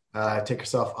 Take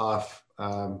yourself off,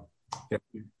 turn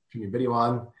your video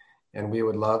on, and we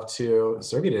would love to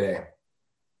serve you today.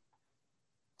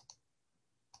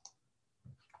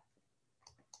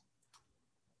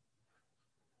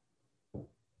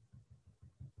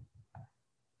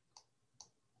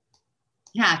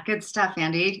 Yeah, good stuff,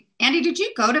 Andy. Andy, did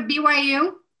you go to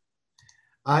BYU?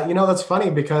 That's funny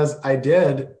because I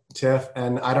did, Tiff,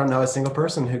 and I don't know a single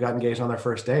person who got engaged on their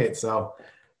first date. So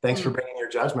thanks for bringing your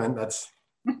judgment. That's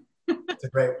a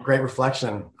great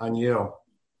reflection on you.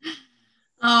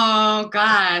 Oh,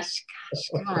 gosh.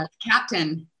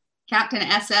 Captain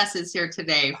SS is here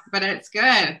today, but it's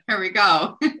good. Here we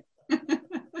go.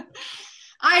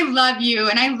 I love you,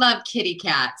 and I love kitty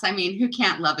cats. I mean, who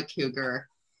can't love a cougar?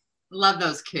 Love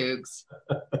those cougs.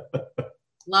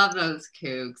 Love those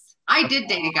cougs. I did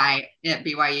date a guy at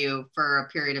BYU for a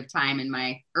period of time in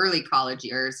my early college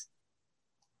years.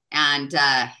 And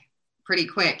pretty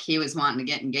quick, he was wanting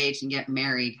to get engaged and get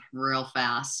married real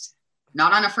fast.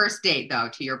 Not on a first date, though,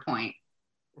 to your point.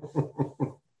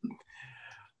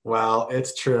 Well,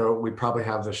 it's true. We probably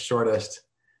have the shortest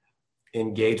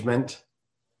engagement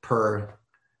per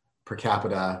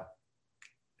capita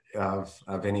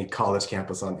of any college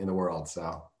campus in the world.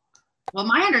 So, well,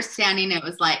 my understanding, it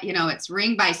was like, it's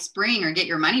ring by spring or get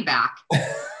your money back.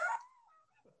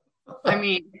 I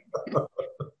mean,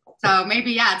 so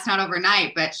maybe, it's not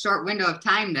overnight, but short window of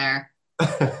time there.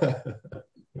 A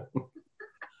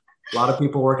lot of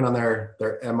people working on their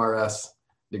MRS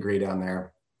degree down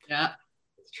there. Yeah.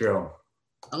 It's true.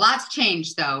 A lot's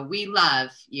changed, though. We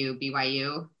love you,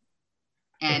 BYU,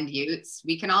 and Utes.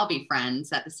 We can all be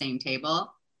friends at the same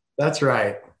table. That's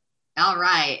right. All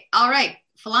right.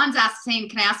 Falon's asking,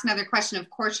 can I ask another question? Of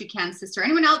course you can, sister.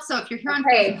 Anyone else? So if you're here on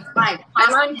Facebook Live,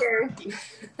 I'm on here.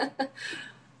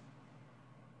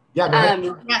 Yeah, go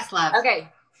ahead. Yes, love. Okay.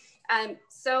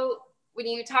 So when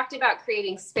you talked about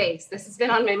creating space, this has been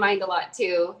on my mind a lot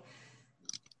too.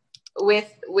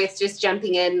 With just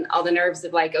jumping in, all the nerves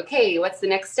of like, okay, what's the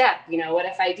next step? What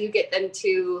if I do get them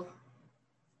to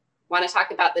want to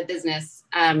talk about the business,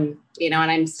 and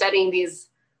I'm studying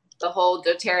the whole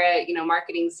doTERRA,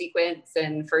 marketing sequence,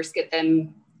 and first get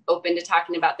them open to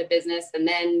talking about the business, and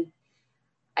then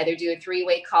either do a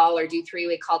 3-way call or do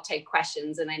 3-way call type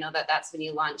questions. And I know that that's when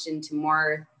you launch into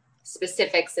more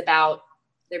specifics about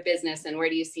their business and where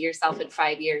do you see yourself in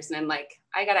 5 years. And I'm like,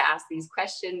 I got to ask these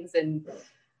questions. And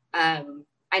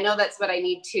I know that's what I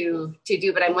need to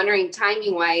do, but I'm wondering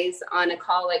timing wise on a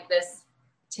call like this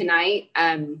tonight.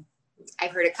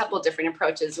 I've heard a couple different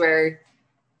approaches where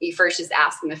you first just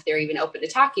ask them if they're even open to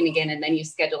talking again, and then you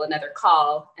schedule another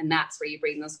call, and that's where you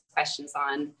bring those questions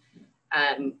on.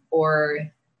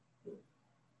 Or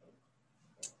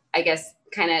I guess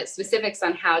kind of specifics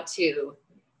on how to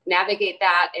navigate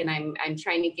that. And I'm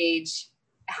trying to gauge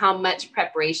how much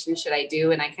preparation should I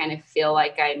do. And I kind of feel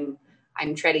like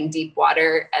I'm treading deep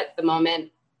water at the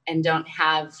moment and don't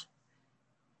have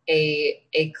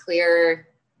a clear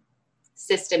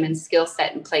system and skill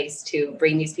set in place to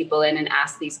bring these people in and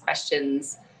ask these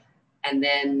questions and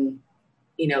then,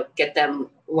 get them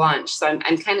launched. So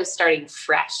I'm kind of starting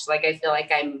fresh. Like, I feel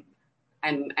like I'm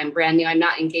brand new. I'm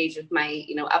not engaged with my,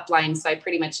 upline. So I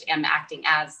pretty much am acting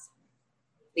as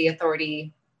the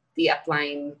authority, the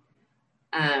upline.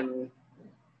 And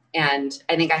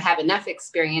I think I have enough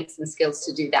experience and skills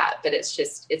to do that, but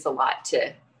it's a lot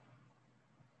to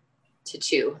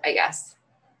chew, I guess.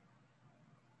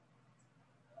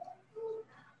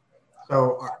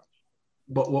 So,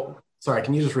 sorry,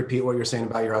 can you just repeat what you're saying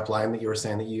about your upline, that you were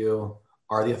saying that you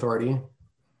are the authority?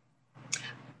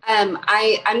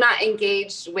 I'm not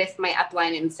engaged with my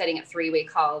upline in setting up 3-way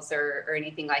calls or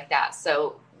anything like that.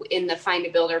 So in the Find a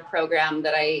Builder program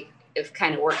that I have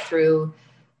kind of worked through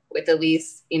with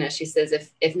Elise, she says,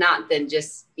 if not, then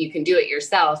just, you can do it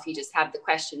yourself. You just have the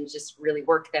questions, just really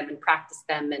work them and practice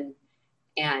them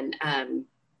and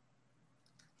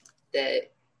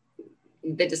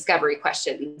the discovery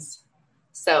questions.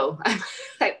 So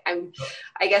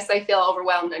I guess I feel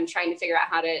overwhelmed. I'm trying to figure out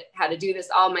how to do this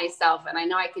all myself. And I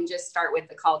know I can just start with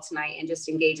the call tonight and just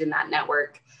engage in that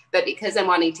network. But because I'm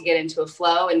wanting to get into a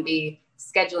flow and be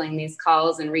scheduling these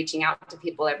calls and reaching out to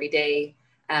people every day,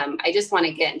 I just want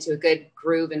to get into a good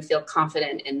groove and feel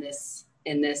confident in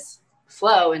this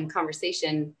flow and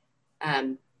conversation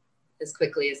as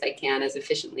quickly as I can, as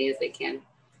efficiently as I can.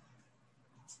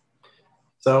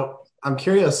 So I'm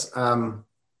curious,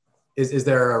 is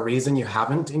there a reason you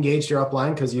haven't engaged your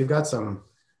upline? Because you've got some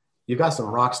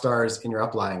rock stars in your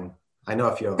upline. I know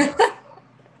a few of them.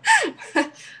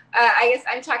 I guess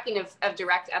I'm talking of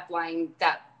direct upline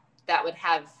that would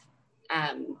have,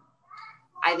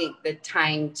 I think, the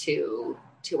time to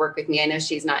work with me. I know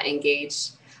she's not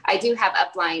engaged. I do have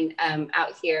upline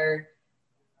out here,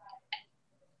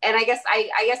 and I guess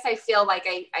I feel like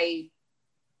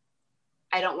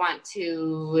I don't want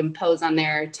to impose on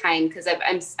their time because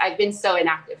I've been so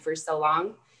inactive for so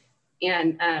long,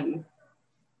 and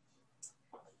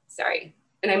sorry,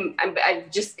 and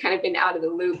I've just kind of been out of the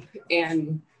loop,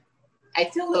 and I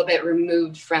feel a little bit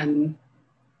removed from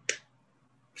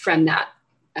that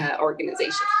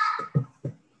organization.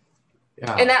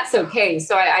 Yeah. And that's okay.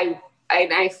 So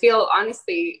I feel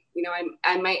honestly,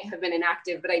 I might have been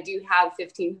inactive, but I do have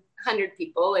 1,500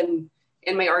 people in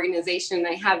my organization.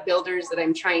 I have builders that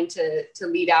I'm trying to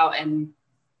lead out and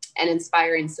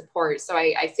inspire and support. So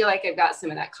I feel like I've got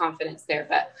some of that confidence there,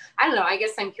 but I don't know. I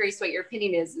guess I'm curious what your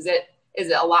opinion is. Is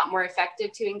it a lot more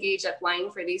effective to engage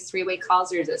upline for these 3-way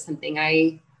calls, or is it something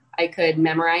I could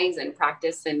memorize and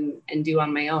practice and do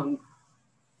on my own?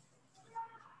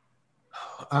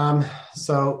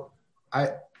 So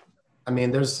I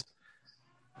mean, there's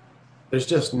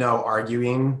just no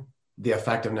arguing the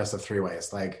effectiveness of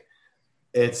 3-ways. Like,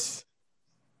 it's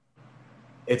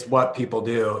what people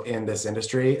do in this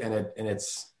industry, and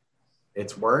it's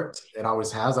worked. It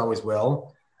always has, always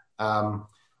will. I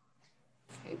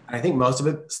think most of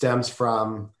it stems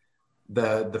from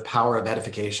the power of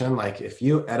edification. Like, if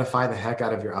you edify the heck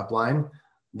out of your upline,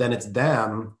 then it's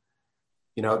them,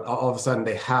 all of a sudden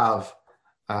they have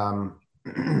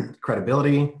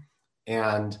credibility,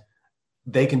 and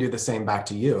they can do the same back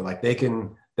to you. Like, they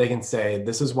can say,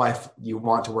 this is why you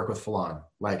want to work with Falon.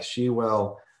 Like,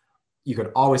 you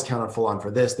could always count on Falon for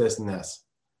this, and this,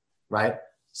 right?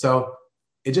 So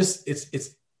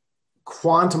it's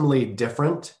quantumly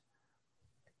different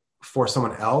for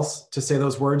someone else to say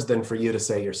those words than for you to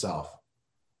say yourself.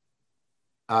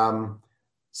 So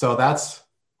yes,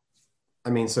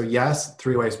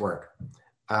 3-ways work.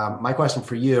 My question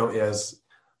for you is,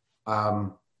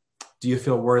 do you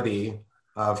feel worthy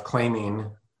of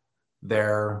claiming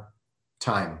their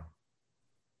time?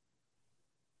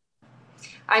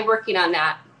 I'm working on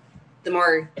that. The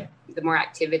more the more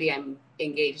activity I'm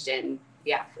engaged in.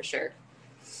 Yeah, for sure.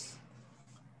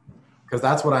 Because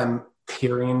that's what I'm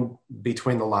hearing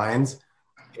between the lines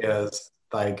is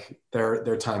like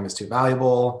their time is too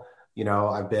valuable. You know,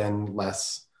 I've been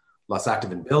less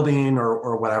active in building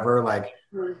or whatever. Like,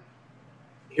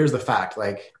 here's the fact,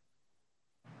 like,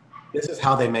 this is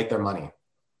how they make their money.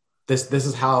 This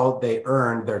is how they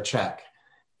earn their check,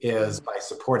 is by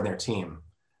supporting their team.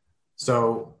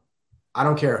 So I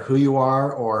don't care who you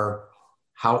are or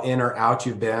how in or out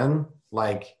you've been,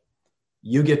 like,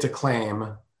 you get to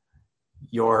claim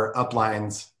your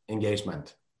upline's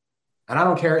engagement. And I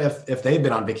don't care if they've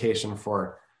been on vacation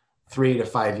for 3 to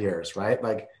 5 years, right?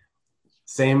 Like,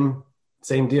 same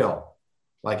deal.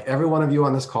 Like, every one of you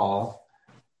on this call,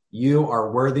 you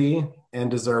are worthy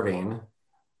and deserving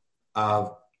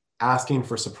of asking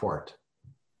for support.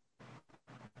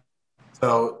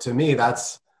 So to me,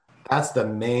 that's the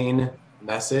main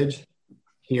message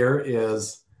here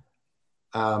is,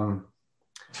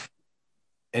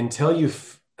 until you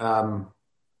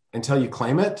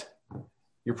claim it,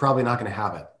 you're probably not going to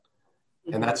have it.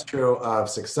 And that's true of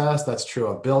success. That's true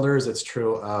of builders. It's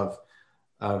true of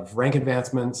rank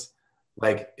advancements.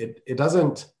 Like, it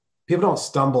doesn't, people don't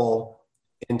stumble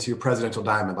into Presidential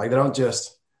Diamond. Like, they don't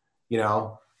just, you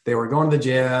know, they were going to the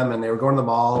gym and they were going to the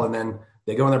mall, and then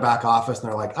they go in their back office and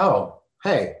they're like, oh,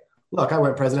 hey, look, I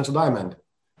went Presidential Diamond.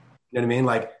 You know what I mean?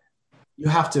 Like, you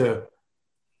have to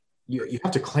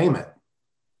claim it.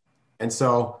 And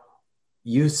so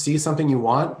you see something you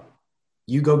want,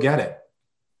 you go get it.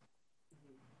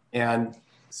 And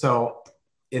so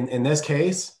in this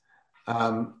case,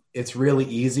 it's really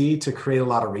easy to create a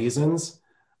lot of reasons,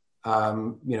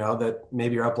 you know, that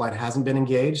maybe your upline hasn't been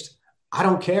engaged. I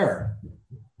don't care.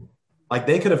 Like,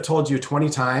 they could have told you 20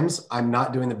 times, I'm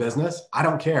not doing the business. I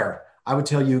don't care. I would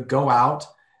tell you, go out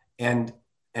and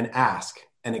ask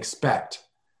and expect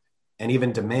and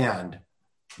even demand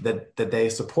that they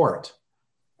support.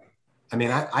 I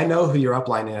mean, I know who your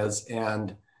upline is.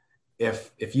 And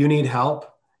if you need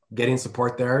help getting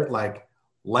support there, like,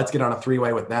 let's get on a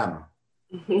 3-way with them.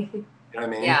 You know what I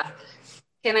mean? Yeah.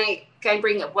 Can I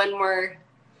bring up one more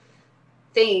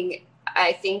thing?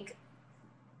 I think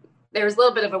there's a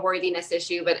little bit of a worthiness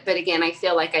issue, but again, I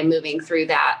feel like I'm moving through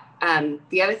that.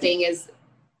 The other thing is,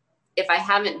 if I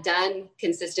haven't done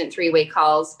consistent 3-way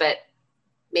calls, but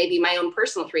maybe my own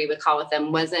personal 3-way call with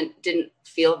them didn't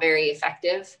feel very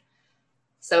effective.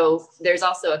 So there's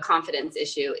also a confidence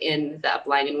issue in the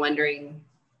upline and wondering,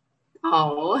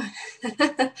 I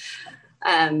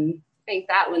think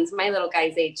that one's my little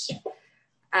guy's age.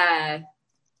 There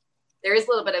is a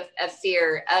little bit of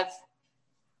fear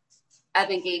of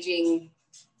engaging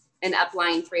an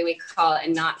upline 3-way call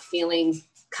and not feeling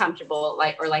comfortable,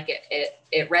 like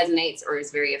it resonates or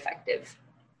is very effective.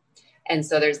 And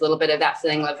so there's a little bit of that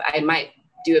feeling of, I might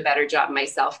do a better job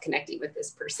myself connecting with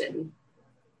this person.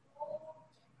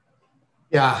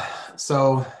 Yeah.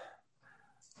 So,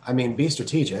 I mean, be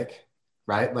strategic,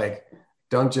 right? Like,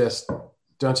 don't just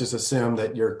assume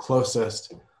that your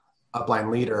closest upline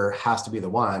leader has to be the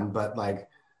one, but like,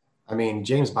 I mean,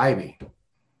 James Bybee,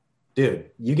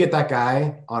 dude, you get that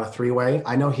guy on a 3-way.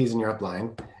 I know he's in your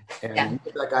upline, and you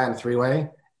get that guy on a 3-way,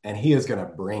 and he is going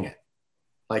to bring it.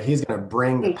 Like, he's going to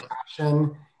bring the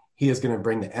passion. He is going to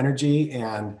bring the energy.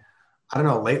 And I don't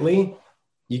know, lately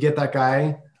you get that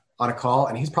guy on a call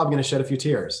and he's probably going to shed a few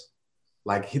tears.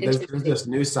 Like, there's this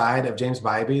new side of James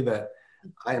Bybee that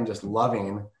I am just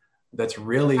loving. That's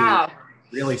really,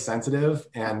 really sensitive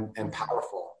and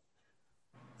powerful.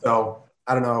 So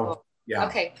I don't know. Yeah.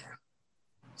 Okay.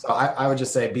 So I would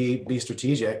just say be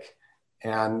strategic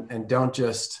and don't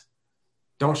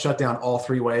shut down all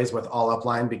 3 ways with all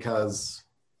upline, because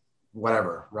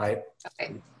whatever, right?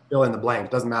 Okay. Fill in the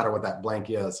blank. Doesn't matter what that blank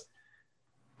is.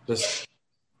 Just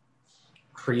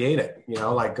create it, you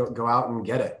know, like go out and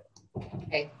get it.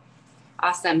 Okay.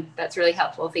 Awesome. That's really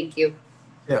helpful. Thank you.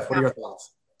 Tiff, what are your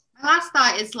thoughts? My last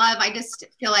thought is, love, I just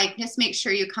feel like just make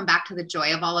sure you come back to the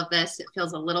joy of all of this. It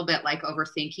feels a little bit like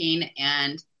overthinking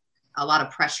and a lot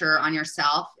of pressure on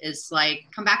yourself. Is like,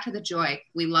 come back to the joy.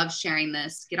 We love sharing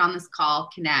this. Get on this call,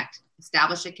 connect,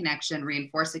 establish a connection,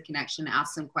 reinforce a connection,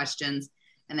 ask some questions,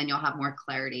 and then you'll have more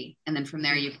clarity. And then from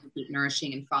there, you can keep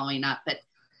nourishing and following up. But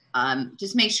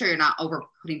just make sure you're not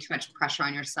putting too much pressure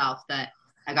on yourself that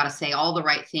I got to say all the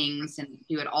right things and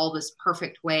do it all this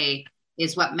perfect way.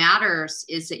 Is what matters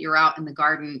is that you're out in the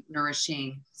garden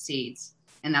nourishing seeds,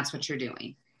 and that's what you're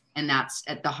doing. And that's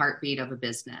at the heartbeat of a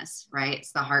business, right?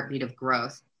 It's the heartbeat of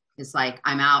growth. It's like,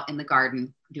 I'm out in the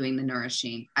garden doing the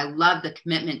nourishing. I love the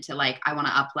commitment to, like, I want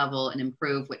to up level and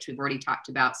improve, which we've already talked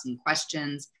about, some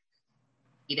questions,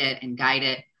 lead it and guide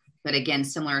it. But again,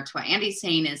 similar to what Andy's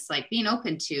saying, is like being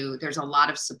open to, there's a lot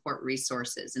of support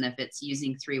resources. And if it's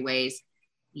using three-way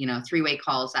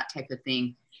calls, that type of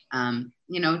thing,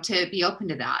 to be open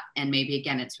to that. And maybe,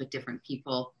 again, it's with different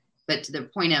people. But to the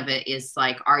point of it is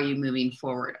like, are you moving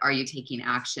forward? Are you taking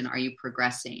action? Are you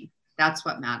progressing? That's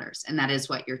what matters. And that is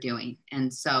what you're doing.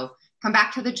 And so come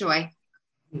back to the joy,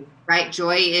 right?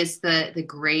 Joy is the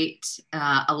great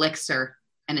elixir,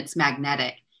 and it's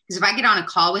magnetic. Because if I get on a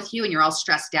call with you and you're all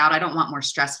stressed out, I don't want more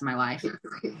stress in my life.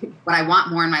 What I want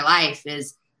more in my life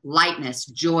is lightness,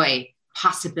 joy,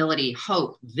 possibility,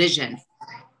 hope, vision.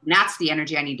 And that's the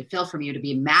energy I need to feel from you to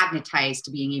be magnetized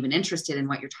to being even interested in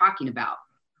what you're talking about.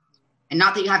 And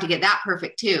not that you have to get that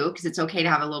perfect too, because it's okay to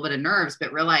have a little bit of nerves,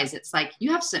 but realize it's like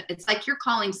it's like you're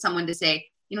calling someone to say,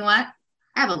 you know what?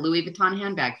 I have a Louis Vuitton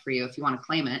handbag for you if you want to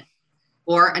claim it,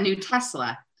 or a new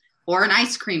Tesla, or an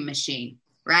ice cream machine,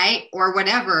 right? Or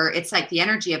whatever. It's like the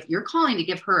energy of you're calling to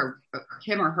give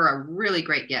him or her a really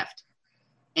great gift.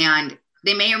 And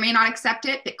they may or may not accept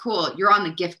it, but cool. You're on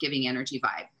the gift giving energy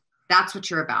vibe. That's what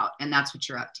you're about. And that's what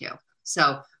you're up to.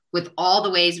 So with all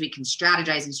the ways we can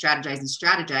strategize and strategize and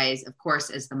strategize, of course,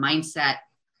 as the mindset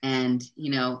and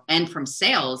from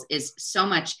sales is so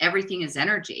much, everything is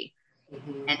energy.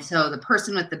 Mm-hmm. And so the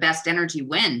person with the best energy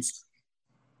wins.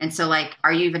 And so like,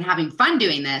 are you even having fun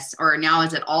doing this? Or now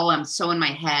is it all, I'm so in my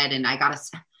head and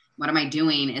what am I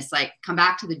doing? It's like, come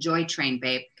back to the joy train,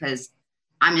 babe, because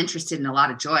I'm interested in a lot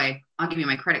of joy. I'll give you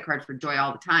my credit card for joy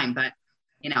all the time, but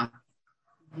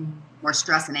more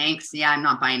stress and angst. Yeah, I'm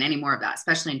not buying any more of that,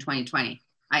 especially in 2020.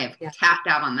 I have tapped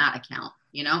out on that account,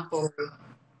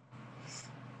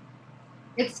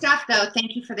 Good stuff though.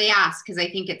 Thank you for the ask, because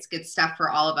I think it's good stuff for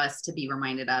all of us to be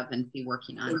reminded of and be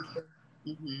working on.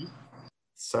 Mm-hmm.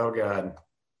 So good.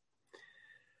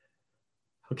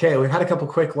 Okay, we've had a couple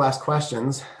quick last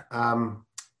questions.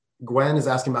 Gwen is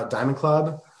asking about Diamond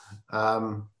Club.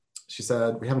 She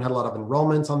said, we haven't had a lot of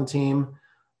enrollments on the team,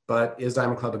 but is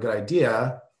Diamond Club a good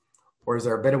idea? Or is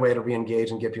there a better way to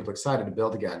re-engage and get people excited to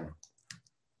build again?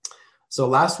 So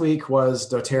last week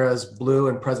was doTERRA's Blue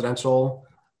and Presidential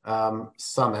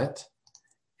Summit.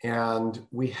 And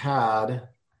we had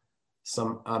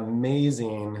some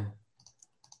amazing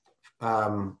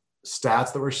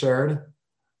stats that were shared.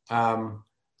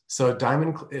 So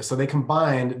they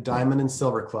combined Diamond and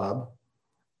Silver Club,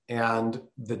 and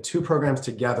the two programs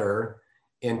together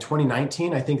in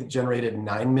 2019, I think it generated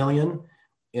 9 million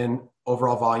in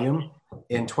overall volume.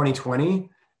 In 2020,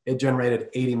 it generated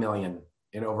 80 million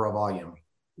in overall volume.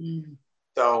 Mm.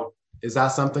 So is that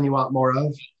something you want more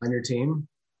of on your team?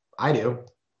 I do.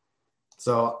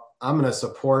 So I'm going to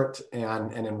support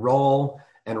and enroll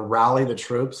and rally the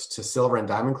troops to Silver and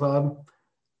Diamond Club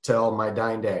till my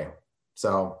dying day.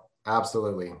 So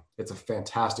absolutely. It's a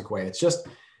fantastic way. It's just,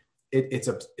 it's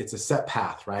a set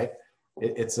path, right?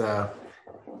 It's a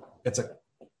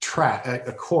track,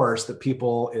 a course that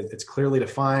it's clearly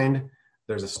defined.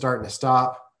 There's a start and a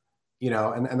stop,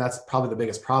 and that's probably the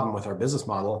biggest problem with our business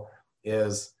model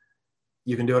is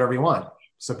you can do whatever you want.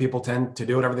 So people tend to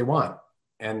do whatever they want.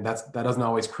 And that doesn't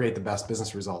always create the best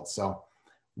business results. So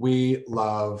we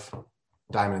love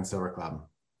Diamond and Silver Club.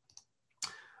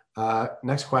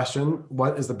 Next question,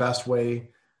 what is the best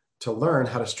way to learn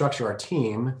how to structure our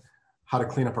team, how to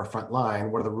clean up our front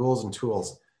line? What are the rules and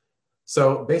tools?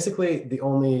 So basically the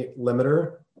only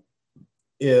limiter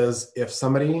is if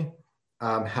somebody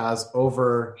has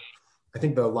over, I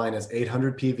think the line is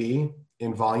 800 PV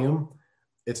in volume,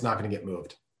 it's not going to get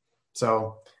moved.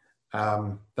 So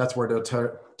that's where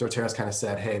doTERRA's kind of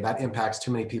said, hey, that impacts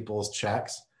too many people's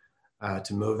checks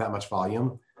to move that much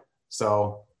volume.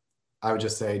 So I would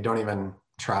just say, don't even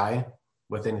try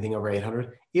with anything over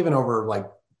 800, even over like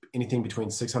anything between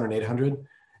 600 and 800.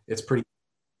 It's pretty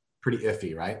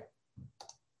iffy, right?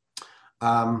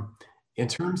 In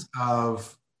terms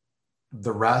of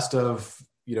the rest of,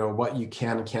 what you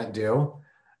can and can't do,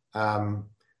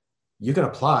 you can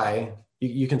apply,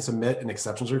 you can submit an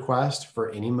exceptions request for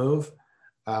any move.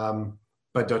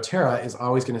 But doTERRA is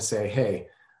always going to say, hey,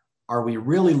 are we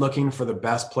really looking for the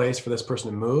best place for this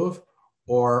person to move?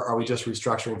 Or are we just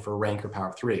restructuring for rank or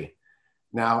power 3?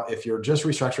 Now, if you're just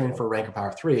restructuring for rank or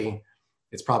power 3,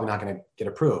 it's probably not going to get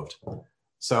approved.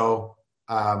 So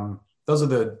those are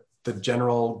the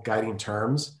general guiding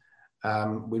terms.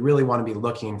 We really want to be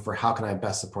looking for how can I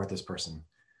best support this person?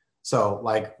 So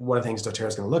like one of the things doTERRA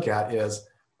is going to look at is,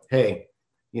 hey,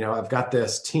 I've got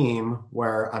this team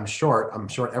where I'm short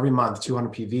every month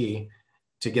 200 PV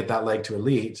to get that leg to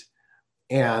elite.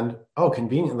 And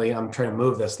conveniently, I'm trying to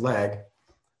move this leg.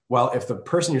 Well, if the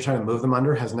person you're trying to move them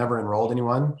under has never enrolled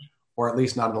anyone, or at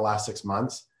least not in the last 6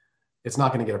 months, it's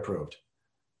not going to get approved.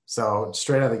 So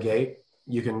straight out of the gate,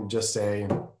 you can just say,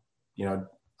 you know,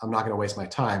 I'm not going to waste my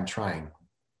time trying.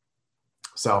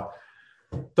 So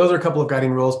those are a couple of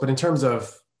guiding rules, but in terms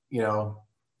of, you know,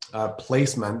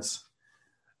 placements,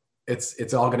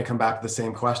 it's all going to come back to the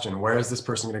same question. Where is this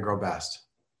person going to grow best?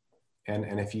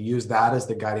 And if you use that as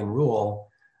the guiding rule,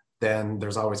 then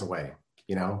there's always a way,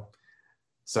 you know?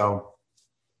 So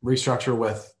restructure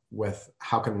with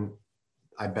how can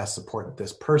I best support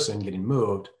this person getting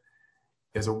moved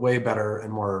is a way better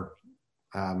and more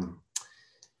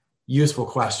useful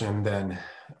question than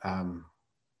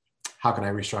how can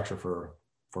I restructure for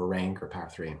rank or power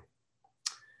 3.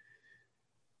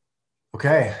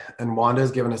 Okay, and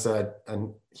Wanda's given us a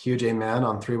huge amen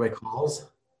on 3-way calls,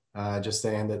 just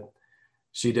saying that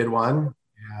she did one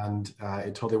and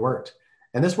it totally worked.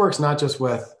 And this works not just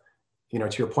with, you know,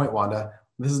 to your point, Wanda,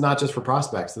 this is not just for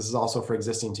prospects. This is also for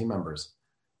existing team members.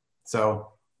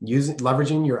 So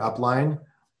leveraging your upline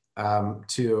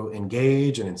to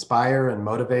engage and inspire and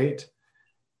motivate,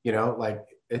 you know, like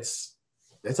it's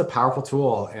a powerful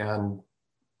tool and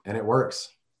it works.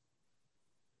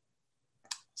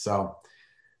 So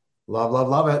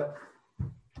love it.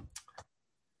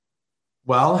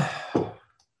 Well,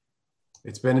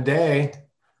 it's been a day.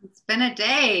 It's been a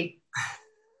day.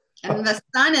 And the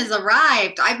sun has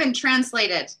arrived. I've been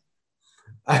translated.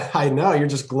 I know, you're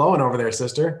just glowing over there,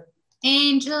 sister.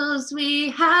 Angels we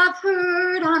have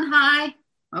heard on high.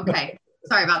 Okay.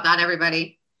 Sorry about that,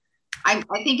 everybody. I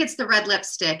think it's the red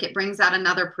lipstick. It brings out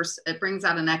it brings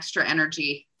out an extra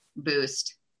energy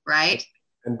boost, right?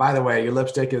 And by the way, your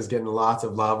lipstick is getting lots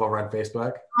of love over on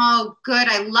Facebook. Oh, good.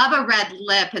 I love a red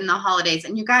lip in the holidays.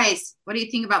 And you guys, what do you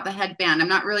think about the headband? I'm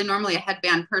not really normally a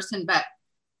headband person, but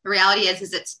the reality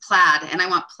is it's plaid, and I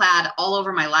want plaid all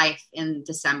over my life in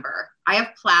December. I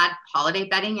have plaid holiday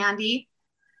bedding, Andy.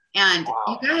 And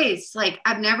wow. You guys, like,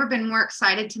 I've never been more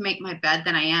excited to make my bed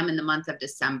than I am in the month of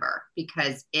December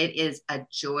because it is a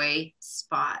joy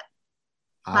spot.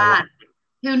 Plaid.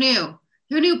 Who knew?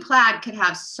 Who knew plaid could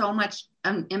have so much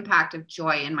impact of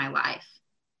joy in my life?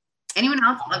 Anyone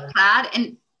else love plaid?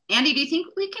 And Andy, do you think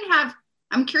we can have,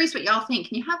 I'm curious what y'all think.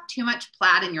 Can you have too much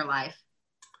plaid in your life?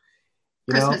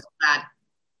 Christmas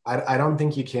plaid. I don't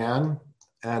think you can.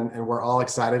 And we're all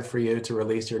excited for you to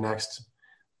release your next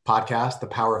podcast, The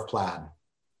Power of Plaid.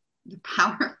 The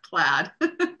Power of Plaid.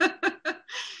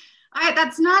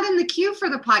 That's not in the queue for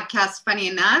the podcast, funny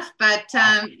enough, but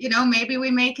you know, maybe we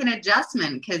make an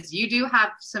adjustment because you do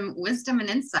have some wisdom and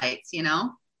insights, you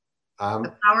know.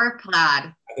 The Power of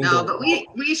Plaid. No, but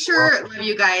we sure love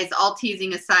you guys, all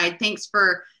teasing aside. Thanks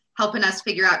for helping us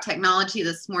figure out technology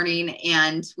this morning,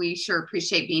 and we sure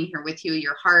appreciate being here with you,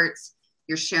 your hearts,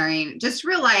 your sharing. Just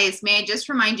realize, may I just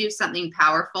remind you of something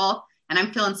powerful? And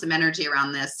I'm feeling some energy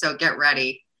around this, so get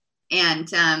ready. And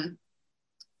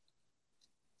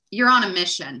you're on a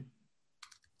mission,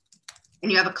 and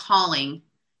you have a calling,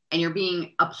 and you're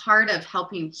being a part of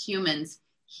helping humans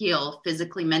heal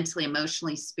physically, mentally,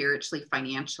 emotionally, spiritually,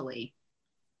 financially.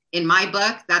 In my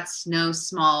book, that's no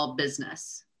small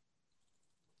business.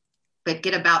 But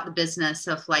get about the business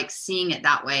of like seeing it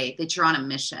that way, that you're on a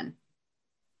mission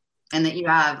and that you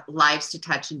have lives to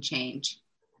touch and change.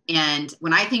 And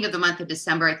when I think of the month of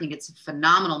December, I think it's a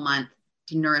phenomenal month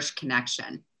to nourish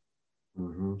connection.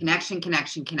 Mm-hmm.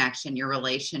 Connection, your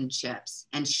relationships,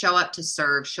 and show up to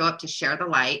serve, show up to share the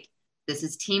light. This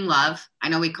is team love. I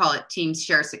know we call it team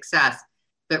share success,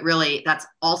 but really that's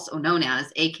also known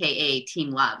as AKA team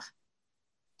love.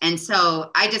 And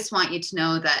so I just want you to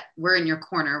know that we're in your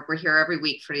corner. We're here every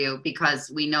week for you because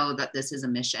we know that this is a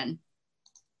mission.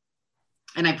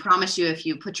 And I promise you, if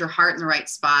you put your heart in the right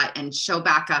spot and show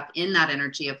back up in that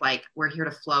energy of like, we're here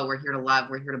to flow, we're here to love,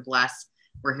 we're here to bless,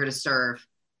 we're here to serve.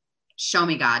 Show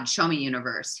me God, show me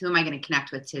universe. Who am I going to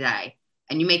connect with today?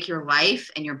 And you make your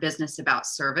life and your business about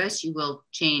service, you will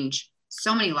change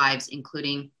so many lives,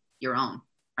 including your own,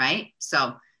 right?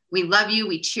 So we love you.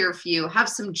 We cheer for you. Have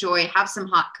some joy, have some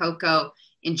hot cocoa,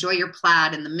 enjoy your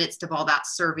plaid in the midst of all that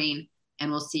serving. And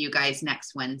we'll see you guys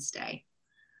next Wednesday.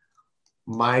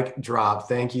 Mic drop.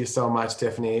 Thank you so much,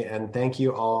 Tiffany. And thank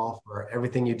you all for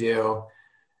everything you do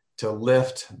to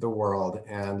lift the world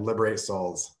and liberate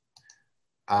souls.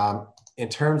 In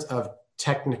terms of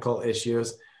technical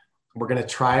issues, we're going to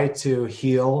try to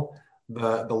heal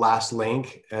the last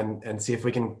link and see if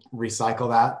we can recycle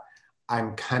that.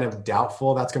 I'm kind of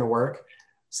doubtful that's going to work.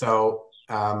 So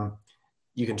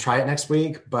you can try it next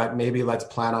week, but maybe let's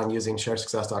plan on using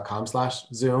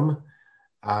sharesuccess.com/Zoom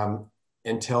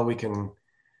until we can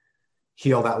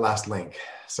heal that last link.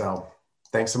 So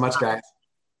thanks so much, guys.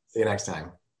 See you next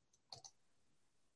time.